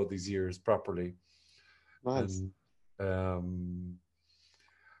 finally, after all these years, properly. Nice. And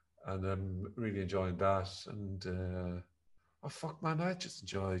I'm really enjoying that. And oh fuck, man, I just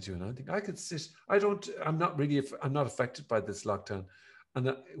enjoy doing anything. I could sit. I'm not affected by this lockdown.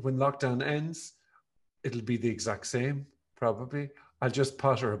 And when lockdown ends, it'll be the exact same, probably. I'll just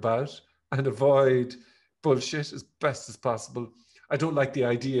potter about and avoid bullshit as best as possible. I don't like the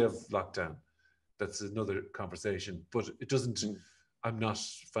idea of lockdown. That's another conversation, but it doesn't, I'm not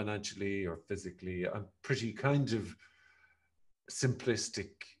financially or physically, I'm pretty kind of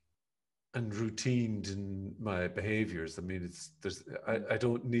simplistic and routined in my behaviors. I mean, I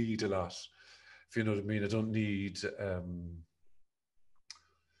don't need a lot, if you know what I mean. I don't need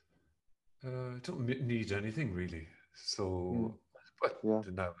anything really. So, but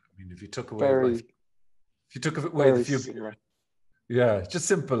now, I mean, if you took away the few, just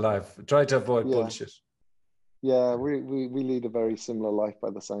simple life. Try to avoid bullshit. Yeah, we lead a very similar life by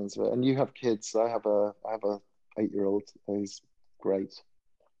the sounds of it. And you have kids. I have a 8-year-old. He's great.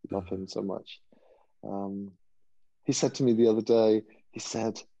 Love him so much. He said to me the other day, he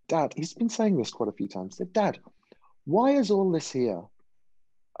said, Dad, he's been saying this quite a few times. He said, Dad, why is all this here?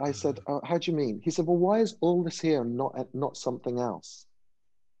 I said, how do you mean? He said, well, why is all this here and not something else?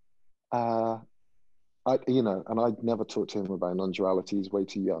 And I'd never talked to him about non-duality. He's way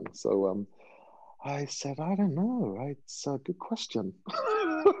too young. So I said, I don't know. It's a good question.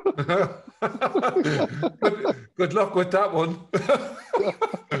 Good luck with that one.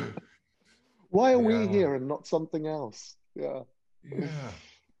 Why are we here and not something else? Yeah.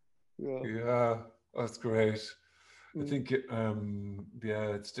 That's great. I think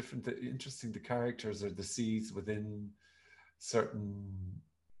it's different. Interesting. The characters are the seeds within certain.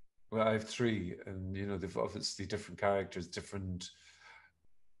 Well, I have 3, and they've obviously different characters, different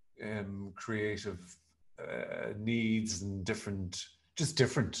creative needs, and different.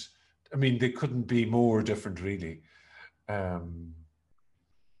 I mean, they couldn't be more different, really. But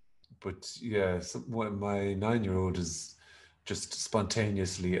yeah, my 9-year-old is just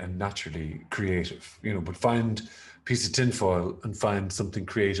spontaneously and naturally creative, but find a piece of tinfoil and find something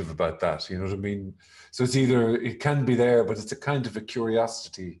creative about that. You know what I mean? So it can be there, but it's a kind of a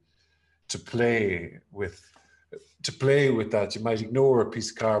curiosity to play with that. You might ignore a piece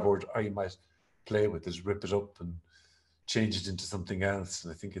of cardboard, or you might play with it, rip it up and change it into something else.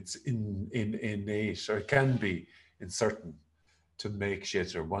 And I think it's innate, or it can be in certain, to make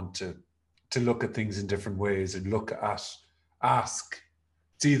shit or want to look at things in different ways, and ask.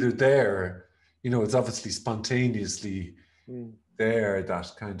 It's either there, it's obviously spontaneously there,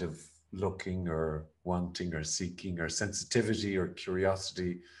 that kind of looking or wanting or seeking or sensitivity or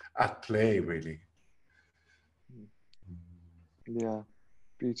curiosity at play, really. Yeah,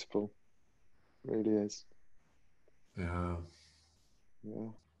 beautiful. It really is. Yeah.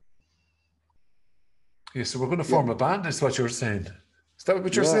 So we're going to form a band, is what you're saying. Is that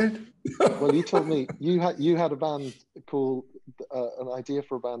what you're saying? Well, you told me you had a band called an idea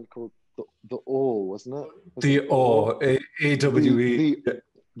for a band called the All, wasn't it? The All, AWE.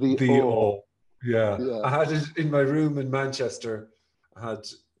 The All. Yeah. I had it in my room in Manchester. I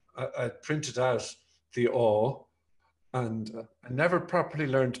printed out the All, and I never properly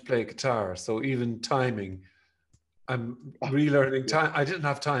learned to play guitar. So even timing, I'm relearning time. I didn't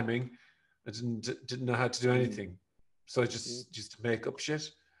have timing. I didn't know how to do anything. So I just used to make up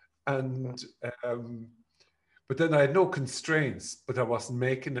shit. And but then I had no constraints, but I wasn't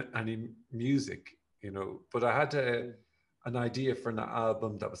making any music, But I had an idea for an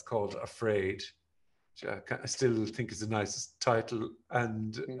album that was called Afraid, which I still think is the nicest title.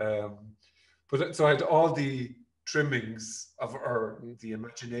 And but so I had all the trimmings or the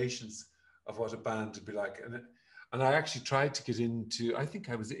imaginations of what a band would be like. And I actually tried to get into, I think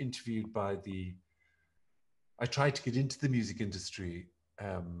I was interviewed I tried to get into the music industry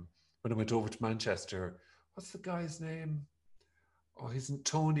when I went over to Manchester what's the guy's name? Oh, he's in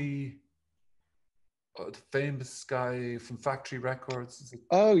Tony, the famous guy from Factory Records. Is it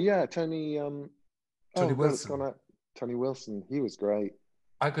Oh yeah, Tony. Tony Oh God, it's gone Wilson? out. Tony Wilson. He was great.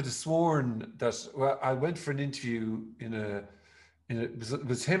 I could have sworn that, well, I went for an interview it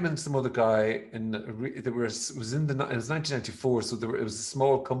was him and some other guy there was in the it was 1994, so it was a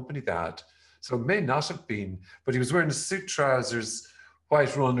small company they had, so it may not have been, but he was wearing suit trousers,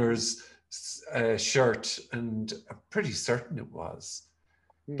 white runners, shirt, and I'm pretty certain it was.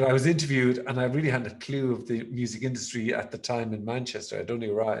 But I was interviewed, and I really hadn't a clue of the music industry at the time in Manchester. I'd only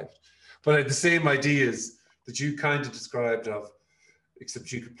arrived, but I had the same ideas that you kind of described of,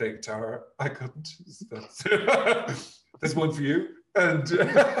 except you could play guitar. I couldn't. There's one for you, and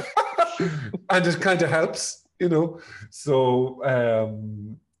and it kind of helps, you know. So,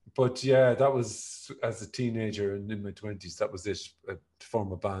 but yeah, that was as a teenager and in my 20s. That was it. To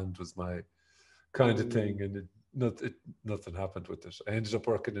form a band was my kind of thing, and nothing happened with it. I ended up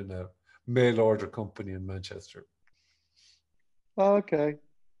working in a mail order company in Manchester. Oh, okay.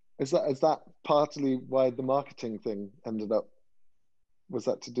 Is that partly why the marketing thing ended up? Was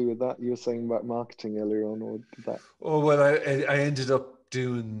that to do with that? You were saying about marketing earlier on, or did that? Oh well, I ended up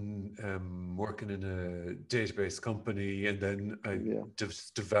doing working in a database company, and then I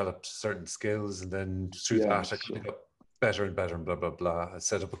just developed certain skills, and then through that I kind of got better and better, and blah blah blah. I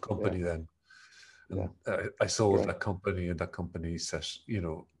set up a company then, and I sold that company, and that company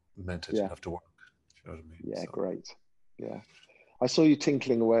meant I didn't have to work. You know what I mean? Yeah, great. Yeah, I saw you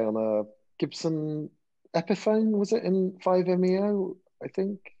tinkling away on a Gibson Epiphone. Was it in 5MEO? I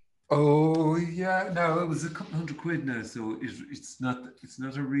think. Oh yeah, no, it was a couple £100 now, so it's not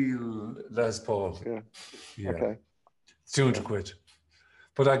a real Les Paul. Yeah. Okay. It's £200.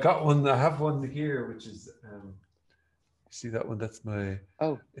 But I got one. I have one here, which is see that one? That's my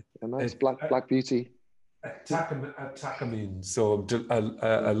a nice Black Beauty. Takamine. So I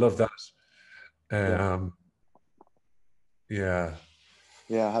love that. Yeah.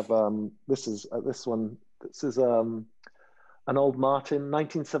 I have this one. This is an old Martin,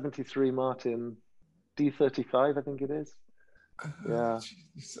 1973 Martin D35, I think it is. Yeah.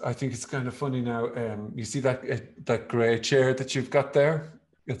 I think it's kind of funny now. You see that grey chair that you've got there?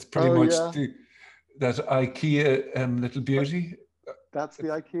 It's pretty much that IKEA Little Beauty. That's the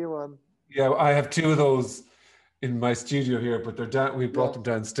IKEA one. Yeah, I have two of those in my studio here, but they're down. We brought them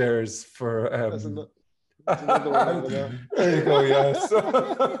downstairs for. There's another one over there. There you go. Yes.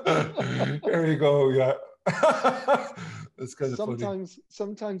 There you go. Yeah. It's kind of funny.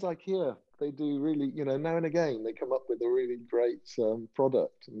 Sometimes IKEA, they do really, now and again they come up with a really great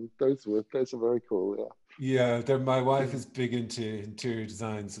product, and those are very cool. Yeah, my wife is big into interior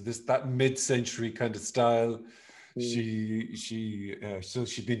design, so that mid-century kind of style. So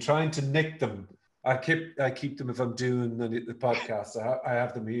she's been trying to nick them. I keep them if I'm doing the podcast. I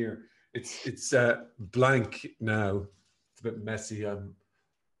have them here. It's blank now. It's a bit messy. I'm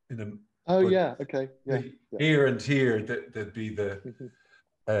in a. Oh yeah. Okay. Yeah. Here and here, that'd be the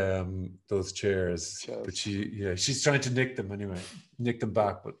those chairs. But she's trying to nick them anyway. Nick them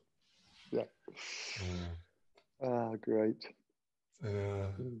back, but great.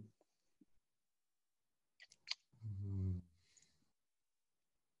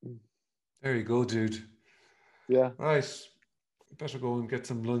 There you go, dude. Yeah. Right. Better go and get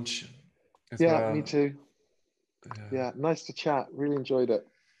some lunch. Me too. Yeah. Nice to chat. Really enjoyed it.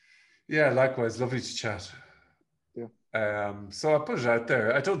 Yeah, likewise. Lovely to chat. Yeah. So I put it out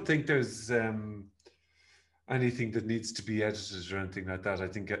there. I don't think there's anything that needs to be edited or anything like that. I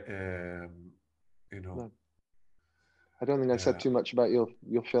think, No. I don't think I said too much about your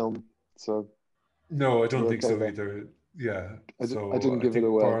film. So. No, I don't think so either. Yeah. I didn't give it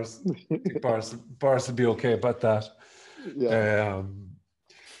away. Boris will be okay about that. Yeah.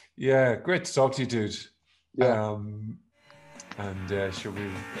 Great to talk to you, dude. Yeah. And shall we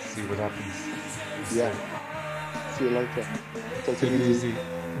see what happens? Yeah. See you later. Take it easy.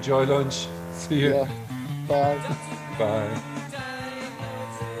 Enjoy lunch. See you. Yeah. Bye. Bye.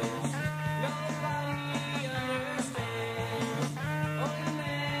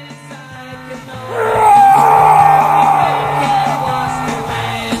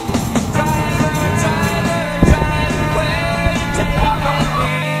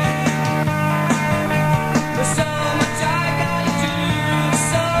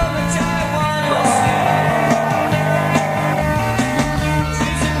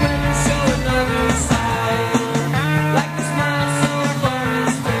 Like this man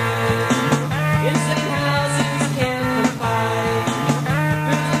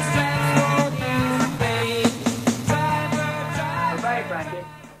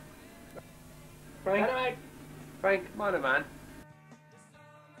Frank? Frank, come on, man.